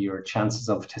father, your chances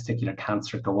of testicular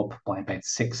cancer go up by about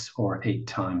 6 or 8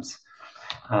 times.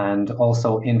 And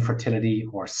also infertility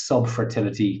or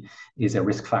subfertility is a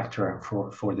risk factor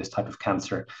for this type of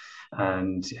cancer.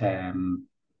 And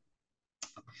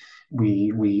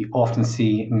we often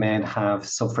see men have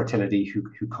subfertility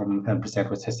who come and present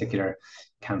with testicular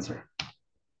cancer.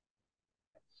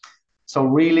 So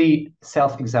really,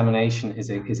 self-examination is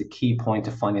a key point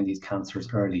to finding these cancers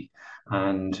early.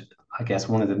 And I guess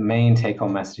one of the main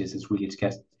take-home messages is really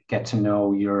to get to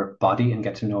know your body and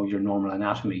get to know your normal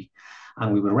anatomy.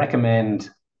 And we would recommend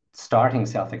starting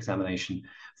self-examination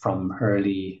from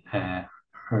early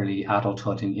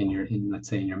adulthood in let's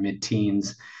say in your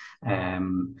mid-teens.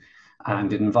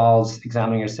 And it involves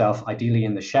examining yourself ideally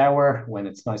in the shower when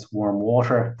it's nice warm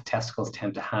water. The testicles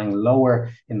tend to hang lower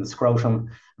in the scrotum,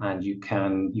 and you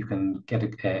can get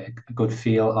a good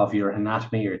feel of your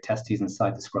anatomy, your testes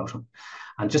inside the scrotum.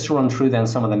 And just to run through then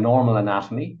some of the normal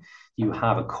anatomy, you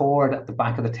have a cord at the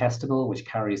back of the testicle which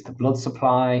carries the blood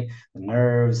supply, the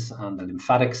nerves, and the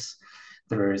lymphatics.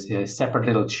 There is a separate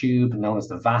little tube known as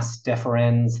the vas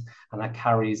deferens, and that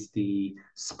carries the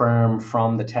sperm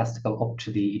from the testicle up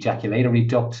to the ejaculatory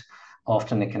duct.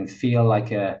 Often it can feel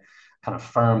like a kind of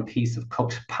firm piece of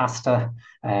cooked pasta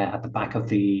at the back of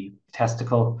the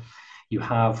testicle. You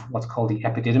have what's called the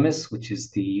epididymis, which is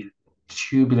the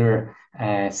tubular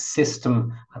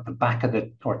system at the back of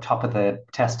the or top of the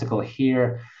testicle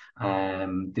here.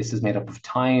 This is made up of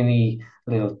tiny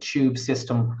little tube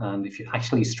system, and if you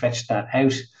actually stretch that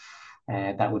out,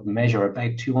 that would measure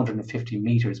about 250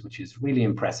 meters, which is really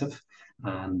impressive.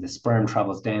 And the sperm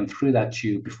travels down through that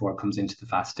tube before it comes into the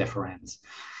vas deferens.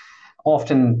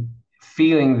 Often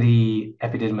feeling the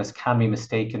epididymis can be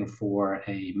mistaken for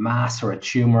a mass or a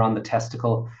tumor on the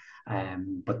testicle,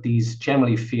 but these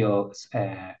generally feel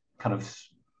kind of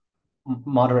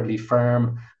moderately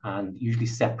firm and usually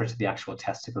separate to the actual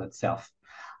testicle itself.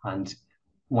 And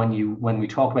when we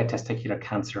talk about testicular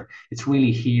cancer, it's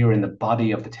really here in the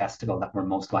body of the testicle that we're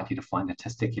most likely to find a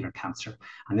testicular cancer.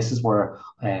 And this is where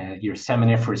your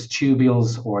seminiferous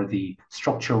tubules or the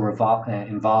structure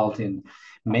involved in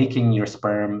making your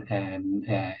sperm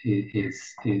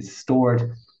is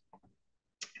stored.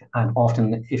 And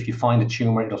often if you find a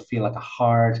tumor, it'll feel like a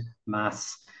hard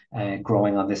mass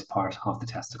growing on this part of the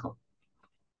testicle.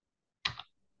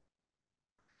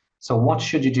 So what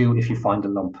should you do if you find a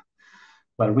lump?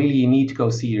 Well, really, you need to go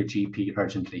see your GP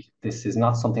urgently. This is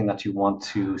not something that you want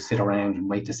to sit around and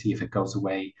wait to see if it goes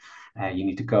away. You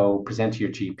need to go present to your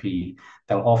GP.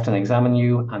 They'll often examine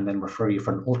you and then refer you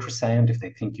for an ultrasound if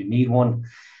they think you need one.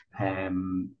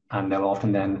 And they'll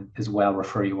often then as well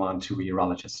refer you on to a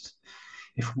urologist.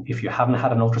 If you haven't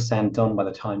had an ultrasound done by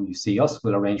the time you see us,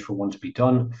 we'll arrange for one to be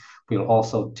done. We'll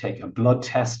also take a blood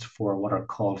test for what are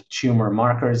called tumor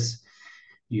markers.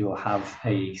 You'll have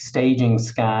a staging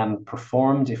scan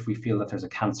performed if we feel that there's a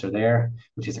cancer there,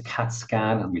 which is a CAT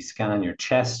scan, and we scan your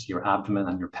chest, your abdomen,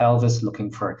 and your pelvis,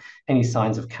 looking for any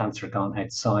signs of cancer gone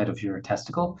outside of your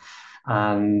testicle.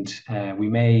 And we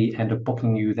may end up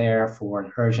booking you there for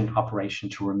an urgent operation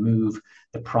to remove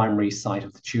the primary site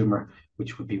of the tumor,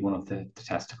 which would be one of the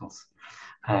testicles.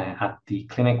 At the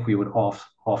clinic, we would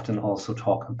often also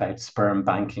talk about sperm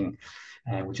banking,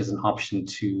 which is an option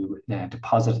to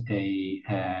deposit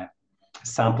a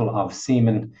sample of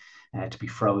semen to be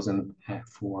frozen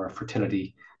for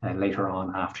fertility later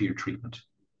on after your treatment.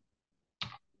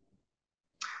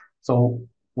 So,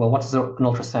 well, what does an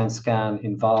ultrasound scan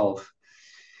involve?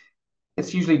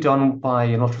 It's usually done by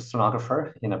an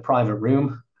ultrasonographer in a private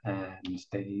room, and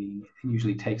they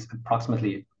usually takes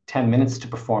approximately 10 minutes to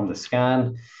perform the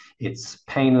scan. It's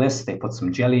painless. They put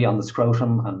some jelly on the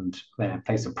scrotum and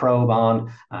place a probe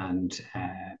on and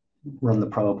run the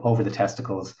probe over the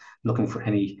testicles, looking for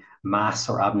any mass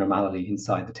or abnormality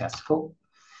inside the testicle.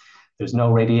 There's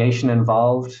no radiation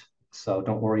involved, so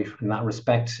don't worry in that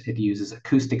respect. It uses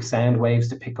acoustic sound waves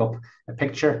to pick up a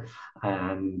picture,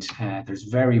 and there's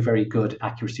very, very good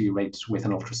accuracy rates with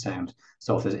an ultrasound.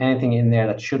 So if there's anything in there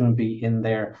that shouldn't be in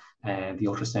there, the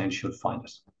ultrasound should find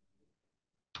it.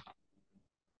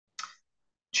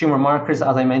 Tumor markers,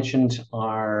 as I mentioned,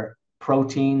 are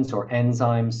proteins or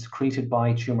enzymes secreted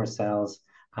by tumor cells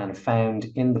and found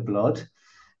in the blood.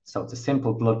 So it's a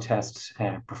simple blood test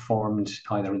performed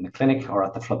either in the clinic or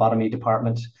at the phlebotomy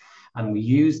department. And we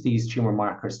use these tumor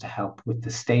markers to help with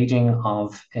the staging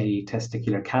of a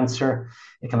testicular cancer.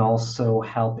 It can also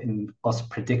help in us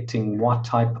predicting what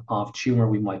type of tumor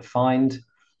we might find.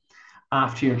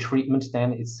 After your treatment,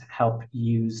 then it's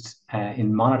used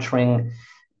in monitoring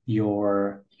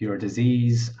your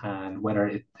disease and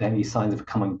whether any signs of it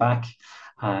coming back.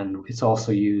 And it's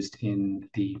also used in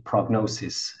the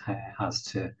prognosis as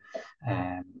to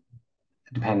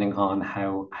depending on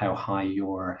how high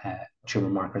your tumor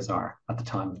markers are at the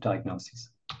time of diagnosis.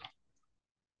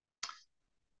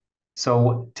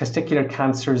 So testicular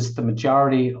cancers, the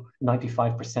majority,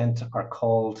 95%, are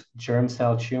called germ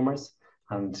cell tumors,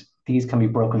 and these can be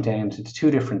broken down into two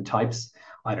different types,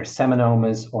 either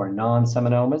seminomas or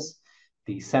non-seminomas.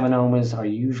 The seminomas are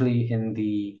usually in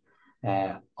the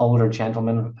older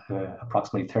gentlemen,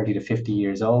 approximately 30 to 50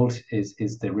 years old,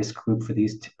 is the risk group for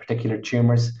these particular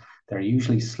tumors. They're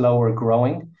usually slower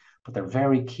growing, but they're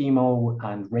very chemo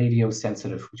and radio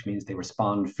sensitive, which means they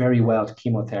respond very well to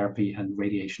chemotherapy and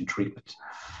radiation treatment.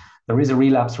 There is a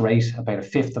relapse rate. About a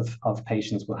fifth of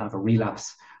patients will have a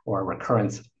relapse or a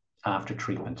recurrence after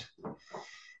treatment.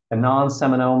 The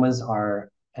non-seminomas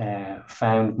are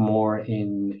found more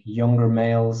in younger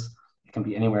males. It can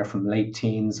be anywhere from late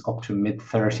teens up to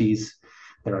mid-30s.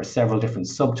 There are several different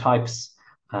subtypes,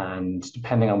 and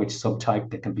depending on which subtype,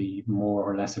 they can be more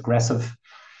or less aggressive.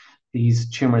 These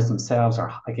tumors themselves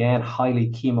are, again, highly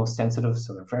chemosensitive,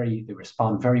 so they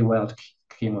respond very well to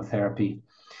chemotherapy.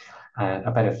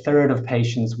 About a third of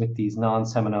patients with these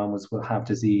non-seminomas will have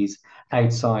disease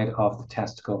outside of the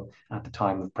testicle at the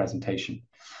time of presentation.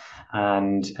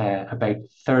 And about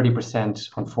 30%,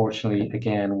 unfortunately,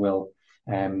 again, will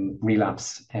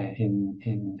relapse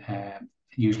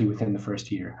usually within the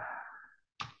first year.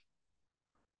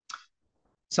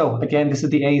 So again, this is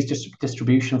the age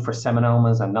distribution for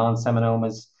seminomas and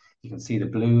non-seminomas. You can see the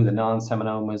blue, the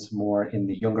non-seminomas, more in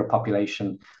the younger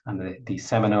population, and the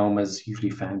seminomas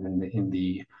usually found in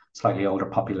the slightly older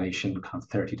population, kind of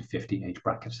 30 to 50 age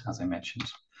bracket, as I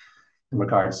mentioned. In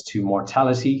regards to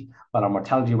mortality, while our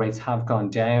mortality rates have gone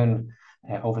down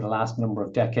over the last number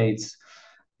of decades,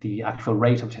 the actual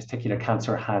rate of testicular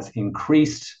cancer has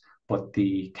increased, but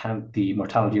the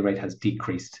mortality rate has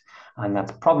decreased. And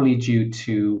that's probably due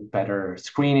to better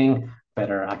screening,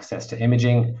 better access to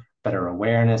imaging, better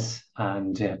awareness,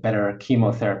 and better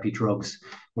chemotherapy drugs,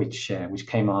 which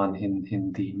came on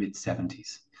in the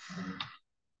mid-70s.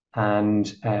 And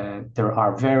there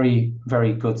are very,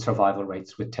 very good survival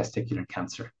rates with testicular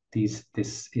cancer. This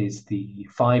is the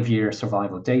 5-year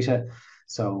survival data.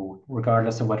 So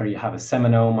regardless of whether you have a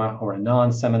seminoma or a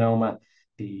non-seminoma,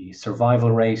 the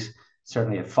survival rate,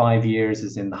 certainly at 5 years,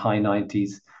 is in the high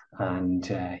 90s.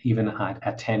 And even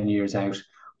at 10 years out,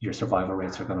 your survival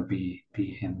rates are going to be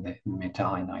in the mid to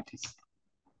high 90s.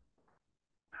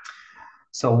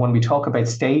 So when we talk about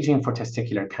staging for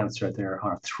testicular cancer, there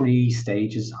are 3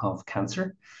 stages of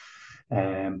cancer.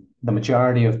 The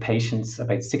majority of patients,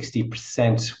 about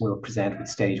 60%, will present with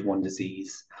stage 1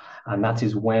 disease. And that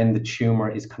is when the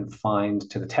tumor is confined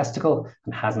to the testicle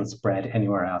and hasn't spread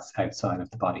anywhere else outside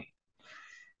of the body.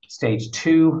 Stage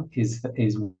 2 is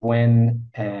when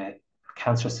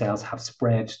cancer cells have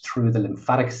spread through the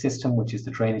lymphatic system, which is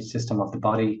the drainage system of the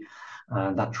body.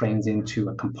 And that drains into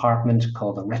a compartment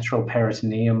called the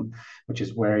retroperitoneum, which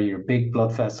is where your big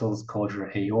blood vessels called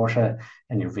your aorta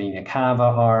and your vena cava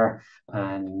are.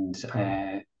 And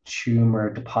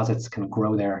tumor deposits can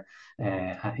grow there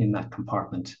in that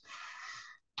compartment.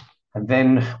 And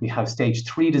then we have stage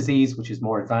 3 disease, which is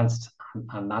more advanced.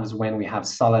 And that is when we have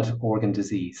solid organ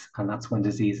disease. And that's when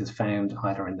disease is found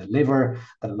either in the liver,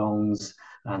 the lungs,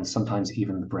 and sometimes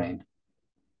even the brain.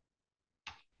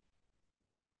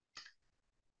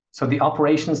 So the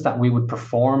operations that we would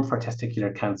perform for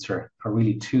testicular cancer are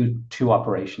really two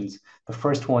operations. The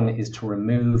first one is to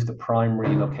remove the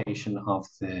primary location of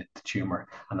the tumor,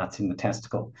 and that's in the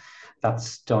testicle.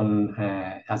 That's done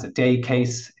as a day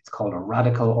case. It's called a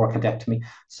radical orchidectomy.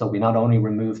 So we not only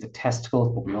remove the testicle,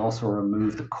 but we also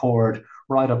remove the cord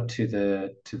right up to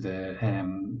the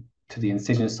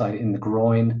incision site in the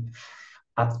groin.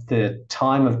 At the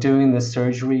time of doing this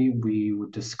surgery, we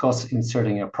would discuss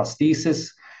inserting a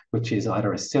prosthesis, which is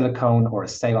either a silicone or a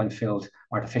saline-filled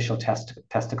artificial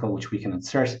testicle, which we can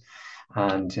insert.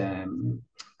 And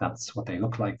that's what they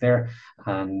look like there.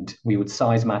 And we would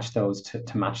size match those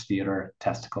to match the other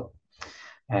testicle.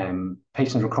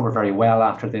 Patients recover very well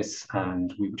after this,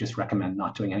 and we would just recommend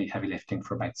not doing any heavy lifting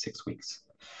for about 6 weeks.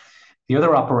 The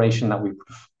other operation that we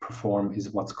perform is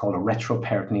what's called a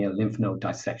retroperitoneal lymph node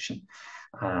dissection.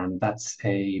 And that's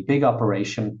a big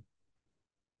operation.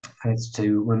 And it's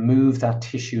to remove that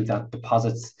tissue that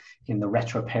deposits in the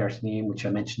retroperitoneum, which I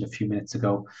mentioned a few minutes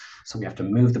ago. So we have to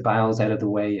move the bowels out of the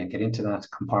way and get into that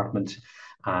compartment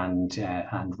and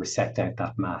resect out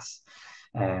that mass.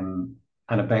 And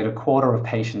about a quarter of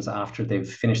patients after they've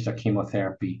finished their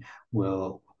chemotherapy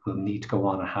will need to go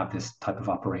on and have this type of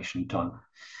operation done.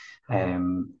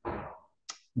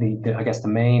 I guess the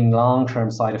main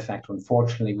long-term side effect,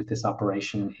 unfortunately, with this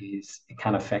operation is it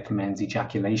can affect men's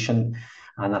ejaculation.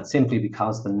 And that's simply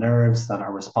because the nerves that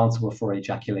are responsible for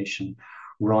ejaculation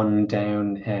run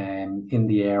down in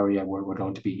the area where we're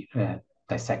going to be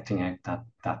dissecting out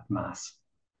that mass.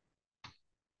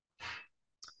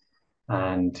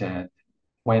 And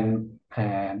when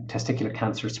testicular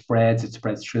cancer spreads, it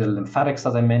spreads through the lymphatics,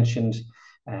 as I mentioned.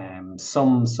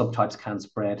 Some subtypes can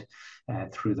spread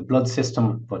through the blood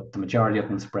system, but the majority of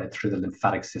them spread through the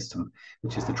lymphatic system,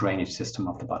 which is the drainage system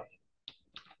of the body.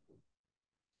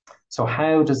 So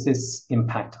how does this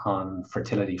impact on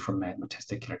fertility for men with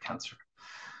testicular cancer?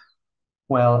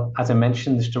 Well, as I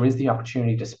mentioned, there is the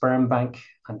opportunity to sperm bank,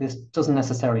 and this doesn't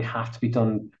necessarily have to be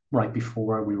done right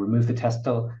before we remove the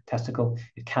testicle.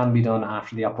 It can be done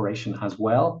after the operation as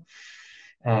well.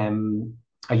 A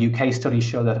UK study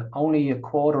showed that only a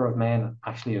quarter of men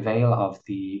actually avail of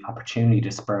the opportunity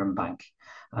to sperm bank.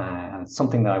 And it's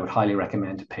something that I would highly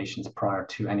recommend to patients prior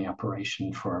to any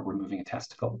operation for removing a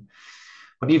testicle.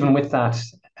 But even with that,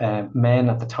 men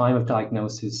at the time of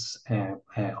diagnosis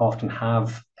often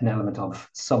have an element of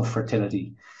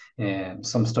subfertility.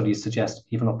 Some studies suggest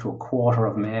even up to a quarter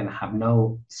of men have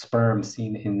no sperm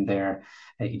seen in their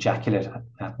ejaculate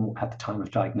at the time of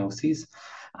diagnosis.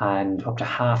 And up to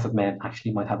half of men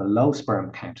actually might have a low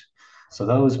sperm count. So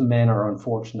those men are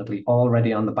unfortunately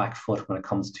already on the back foot when it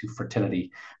comes to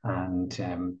fertility, and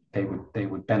they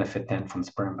would benefit then from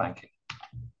sperm banking.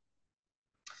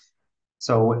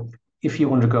 So if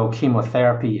you undergo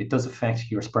chemotherapy, it does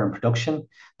affect your sperm production.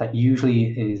 That usually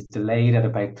is delayed at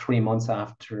about 3 months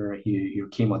after your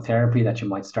chemotherapy, that you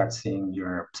might start seeing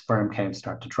your sperm count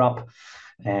start to drop.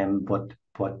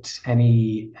 But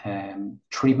any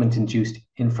treatment-induced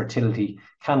infertility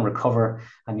can recover,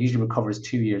 and usually recovers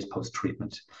 2 years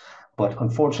post-treatment. But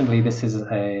unfortunately, this is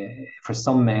for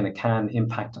some men, it can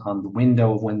impact on the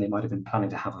window of when they might have been planning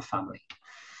to have a family.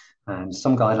 And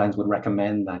some guidelines would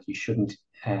recommend that you shouldn't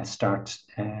start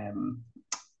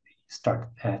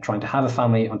trying to have a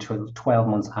family until 12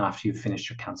 months after you've finished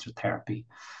your cancer therapy.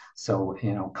 So,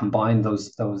 combine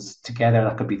those together.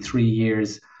 That could be 3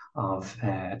 years of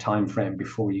a time frame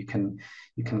before you can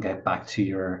get back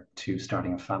to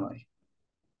starting a family.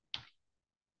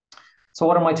 So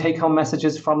what are my take-home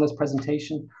messages from this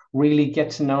presentation? Really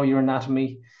get to know your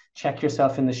anatomy. Check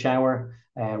yourself in the shower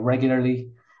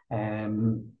regularly.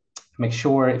 Make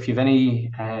sure if you have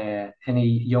any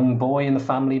young boy in the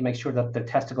family, make sure that the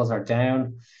testicles are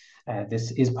down.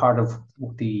 This is part of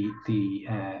the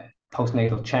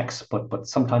postnatal checks, but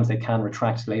sometimes they can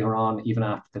retract later on, even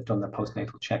after they've done their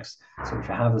postnatal checks. So if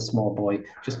you have a small boy,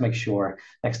 just make sure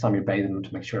next time you're bathing them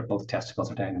to make sure both testicles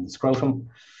are down in the scrotum.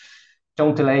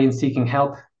 Don't delay in seeking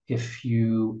help. If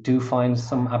you do find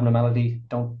some abnormality,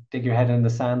 don't dig your head in the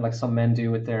sand like some men do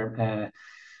with their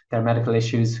medical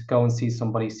issues. Go and see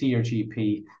somebody, see your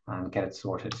GP, and get it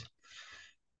sorted.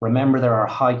 Remember, there are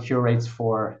high cure rates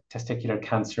for testicular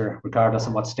cancer, regardless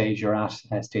of what stage you're at,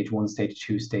 stage 1, stage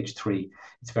 2, stage 3.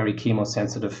 It's very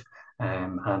chemosensitive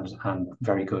and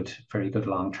very good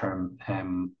long-term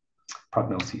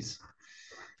prognoses.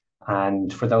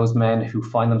 And for those men who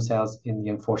find themselves in the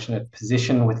unfortunate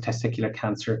position with testicular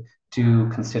cancer, do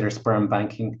consider sperm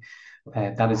banking.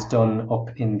 That is done up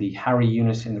in the Harry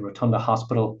unit in the Rotunda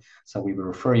Hospital. So we will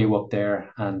refer you up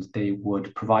there, and they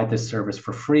would provide this service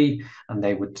for free, and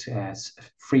they would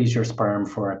freeze your sperm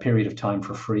for a period of time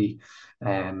for free.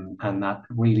 And that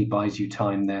really buys you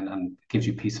time then and gives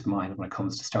you peace of mind when it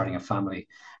comes to starting a family,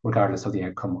 regardless of the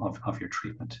outcome of your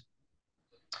treatment.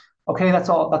 Okay, that's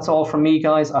all from me,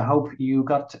 guys. I hope you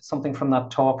got something from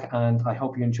that talk, and I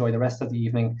hope you enjoy the rest of the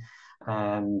evening,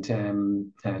 and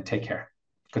take care.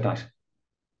 Good night.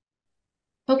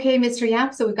 Okay, Mr.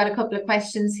 Yap, so we've got a couple of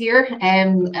questions here,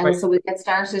 so we'll get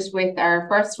started with our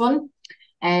first one.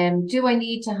 Do I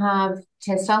need to have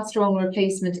testosterone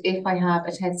replacement if I have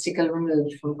a testicle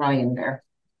removed, from Brian there?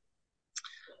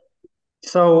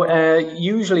 So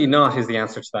usually not is the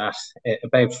answer to that.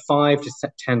 About 5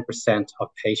 to 10% of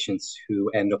patients who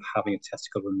end up having a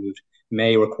testicle removed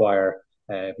may require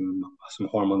some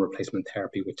hormone replacement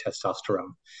therapy with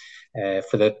testosterone.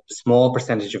 For the small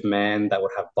percentage of men that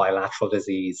would have bilateral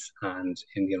disease and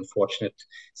in the unfortunate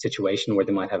situation where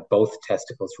they might have both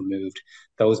testicles removed,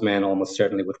 those men almost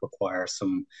certainly would require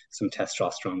some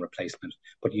testosterone replacement.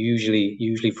 But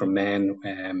usually for men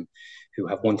who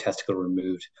have one testicle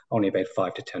removed, only about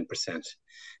 5 to 10%.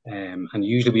 And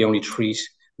usually we only treat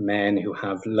men who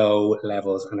have low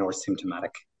levels and are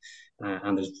symptomatic.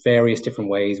 And there's various different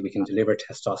ways we can deliver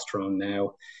testosterone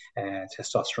now.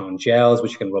 Testosterone gels,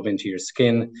 which you can rub into your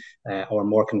skin, or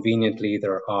more conveniently,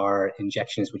 there are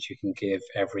injections which you can give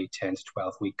every 10 to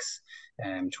 12 weeks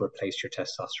to replace your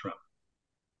testosterone.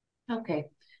 Okay.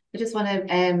 I just want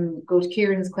to go to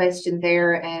Kieran's question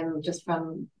there, just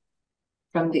from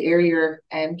the earlier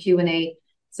Q&A.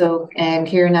 So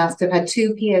Kieran asked, I've had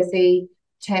 2 PSA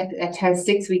tests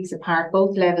 6 weeks apart.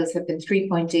 Both levels have been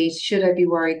 3.8. Should I be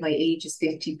worried? My age is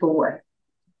 54.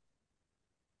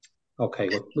 Okay,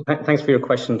 well, thanks for your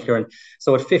question, Kieran.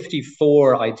 So at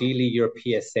 54, ideally your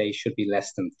PSA should be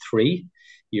less than 3.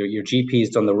 Your GP has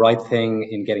done the right thing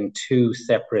in getting 2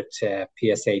 separate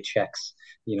PSA checks,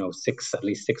 at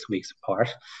least 6 weeks apart.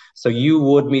 So you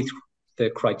would meet the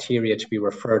criteria to be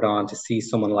referred on to see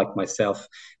someone like myself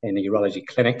in a urology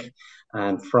clinic.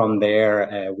 And from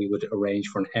there, we would arrange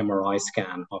for an MRI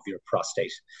scan of your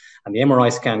prostate. And the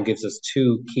MRI scan gives us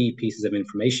 2 key pieces of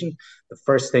information. The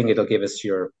first thing, it'll give us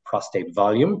your prostate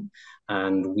volume,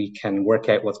 and we can work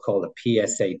out what's called a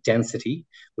PSA density,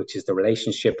 which is the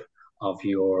relationship of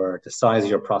the size of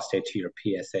your prostate to your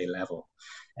PSA level.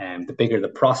 And the bigger the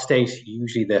prostate,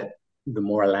 usually the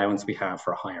more allowance we have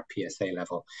for a higher PSA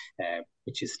level,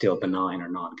 which is still benign or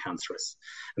non-cancerous.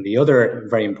 And the other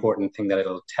very important thing that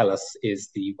it'll tell us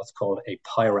is what's called a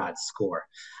PIRAD score.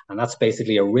 And that's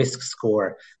basically a risk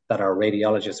score that our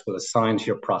radiologist will assign to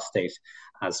your prostate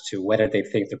as to whether they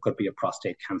think there could be a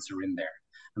prostate cancer in there.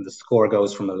 And the score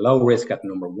goes from a low risk at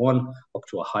number 1 up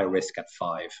to a high risk at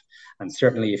 5. And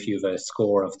certainly if you have a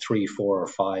score of 3, 4, or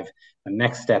 5, the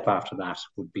next step after that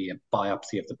would be a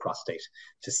biopsy of the prostate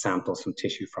to sample some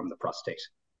tissue from the prostate.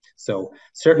 So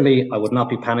certainly I would not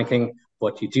be panicking,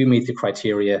 but you do meet the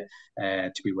criteria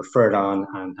to be referred on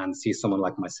and see someone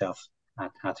like myself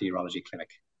at a urology clinic.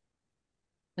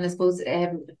 And I suppose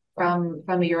from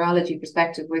a urology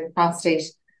perspective with prostate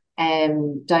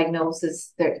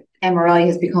diagnosis, the MRI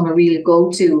has become a real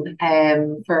go-to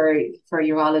for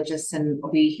urologists. And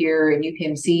we here in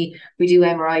UPMC, we do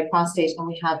MRI prostate, and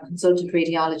we have consultant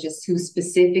radiologists who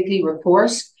specifically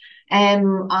report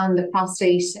on the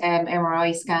prostate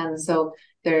MRI scan. So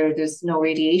there's no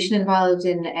radiation involved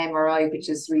in MRI, which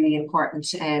is really important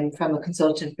from a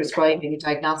consultant prescribing a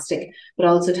diagnostic, but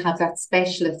also to have that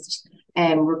specialist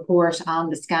report on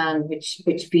the scan, which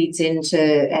feeds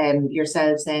into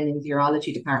yourselves then in the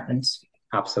urology department.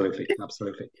 Absolutely,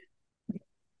 absolutely.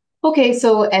 Okay,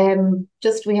 so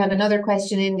just we have another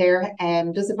question in there.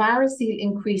 Does a varicocele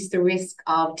increase the risk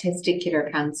of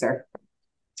testicular cancer?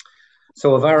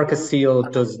 So a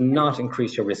varicocele does not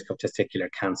increase your risk of testicular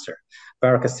cancer.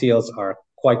 Varicoceles are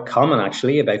quite common,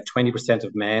 actually. About 20%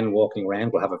 of men walking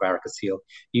around will have a varicocele,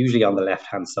 usually on the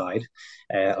left-hand side.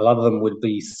 A lot of them would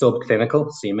be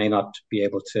subclinical, so you may not be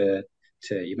able to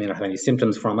you may not have any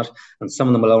symptoms from it, and some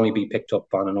of them will only be picked up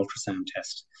on an ultrasound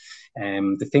test.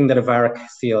 The thing that a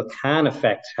varicocele can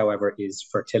affect, however, is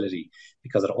fertility,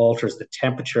 because it alters the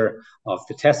temperature of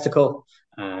the testicle,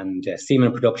 and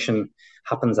semen production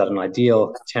happens at an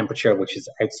ideal temperature, which is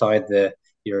outside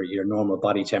your normal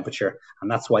body temperature,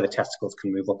 and that's why the testicles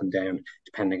can move up and down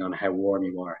depending on how warm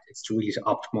you are. It's really to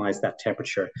optimize that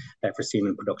temperature for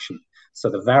semen production. So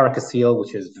the varicocele,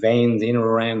 which is veins in or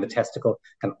around the testicle,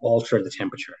 can alter the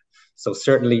temperature. So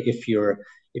certainly if you're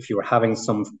having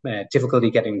some difficulty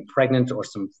getting pregnant or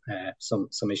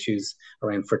some issues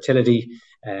around fertility,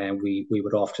 we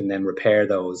would often then repair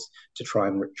those to try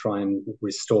and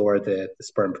restore the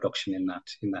sperm production in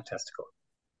that testicle.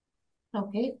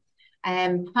 Okay.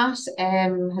 Pat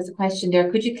has a question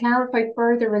there. Could you clarify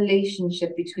further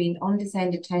relationship between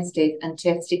undescended testate and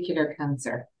testicular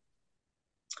cancer?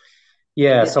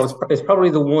 Yeah, so it's probably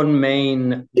the one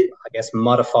main, I guess,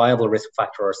 modifiable risk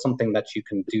factor, or something that you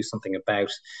can do something about.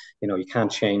 You know, you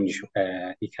can't change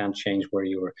where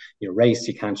you're raised,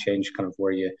 you can't change kind of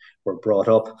where you were brought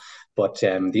up, but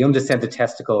the undescended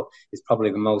testicle is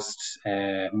probably the most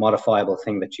modifiable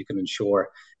thing that you can ensure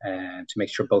to make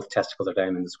sure both testicles are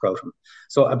down in the scrotum.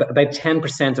 So about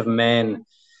 10% of men,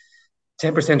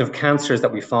 10% of cancers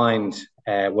that we find,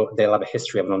 they'll have a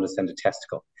history of an undescended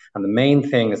testicle. And the main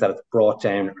thing is that it's brought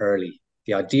down early.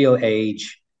 The ideal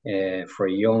age for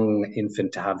a young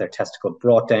infant to have their testicle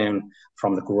brought down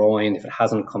from the groin, if it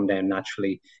hasn't come down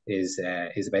naturally, is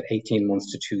about 18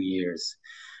 months to 2 years.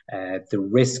 The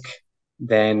risk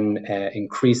then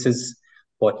increases,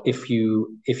 but if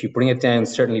you bring it down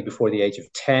certainly before the age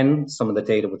of 10, some of the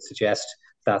data would suggest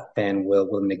that then will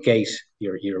negate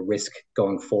your risk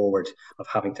going forward of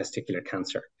having testicular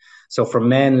cancer. So for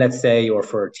men, let's say, or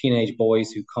for teenage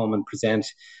boys who come and present,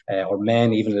 or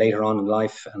men even later on in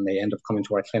life, and they end up coming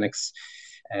to our clinics,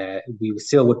 we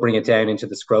still would bring it down into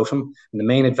the scrotum. And the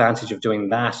main advantage of doing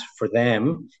that for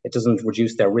them, it doesn't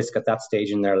reduce their risk at that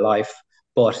stage in their life,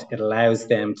 but it allows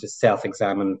them to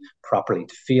self-examine properly,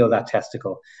 to feel that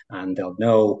testicle, and they'll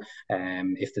know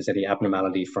if there's any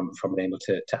abnormality from being able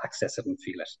to access it and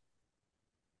feel it.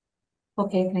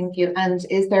 Okay, thank you. And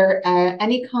is there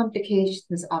any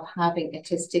complications of having a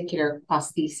testicular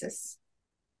prosthesis?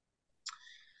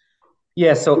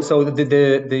 Yeah, so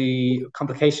the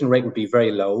complication rate would be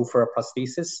very low for a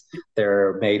prosthesis.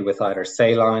 They're made with either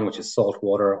saline, which is salt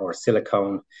water, or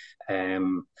silicone.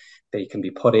 They can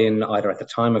be put in either at the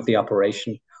time of the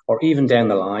operation or even down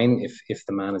the line. If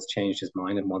the man has changed his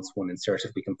mind and wants one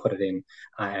inserted, we can put it in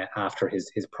after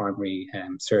his primary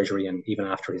surgery and even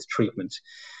after his treatment.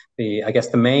 I guess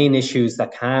the main issues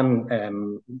that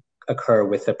can occur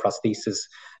with the prosthesis,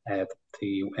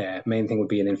 the main thing would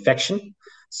be an infection.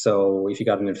 So if you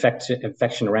got an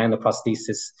infection around the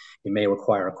prosthesis, you may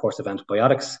require a course of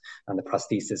antibiotics, and the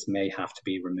prosthesis may have to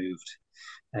be removed.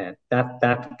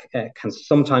 That can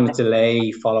sometimes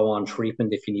delay follow-on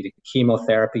treatment if you need a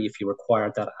chemotherapy, if you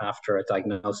require that after a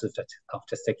diagnosis of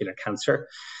testicular cancer,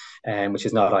 which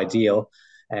is not ideal.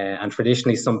 And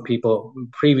traditionally, some people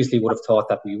previously would have thought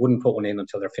that we wouldn't put one in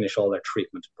until they're finished all their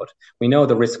treatment. But we know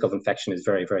the risk of infection is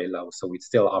very, very low, so we'd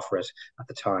still offer it at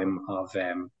the time of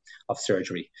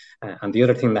surgery. And the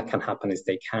other thing that can happen is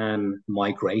they can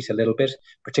migrate a little bit,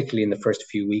 particularly in the first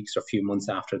few weeks or few months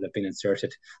after they've been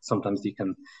inserted. Sometimes it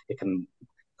can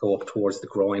go up towards the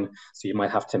groin. So you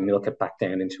might have to milk it back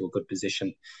down into a good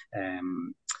position.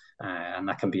 And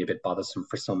that can be a bit bothersome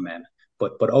for some men.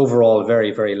 But overall,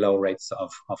 very, very low rates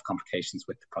of complications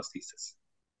with the prosthesis.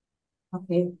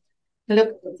 Okay.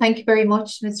 Look, thank you very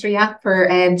much, Mr. Yap, for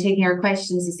taking our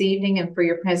questions this evening and for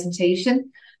your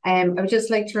presentation. I would just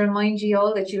like to remind you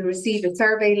all that you'll receive a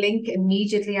survey link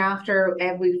immediately after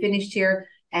we've finished here,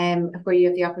 where you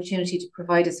have the opportunity to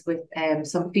provide us with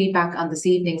some feedback on this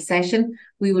evening's session.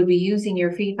 We will be using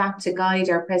your feedback to guide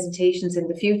our presentations in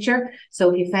the future.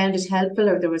 So if you found it helpful,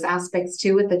 or there was aspects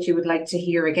to it that you would like to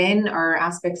hear again, or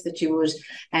aspects that you would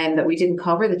that we didn't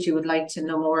cover that you would like to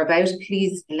know more about,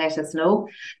 please let us know.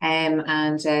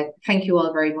 And thank you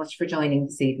all very much for joining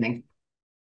this evening.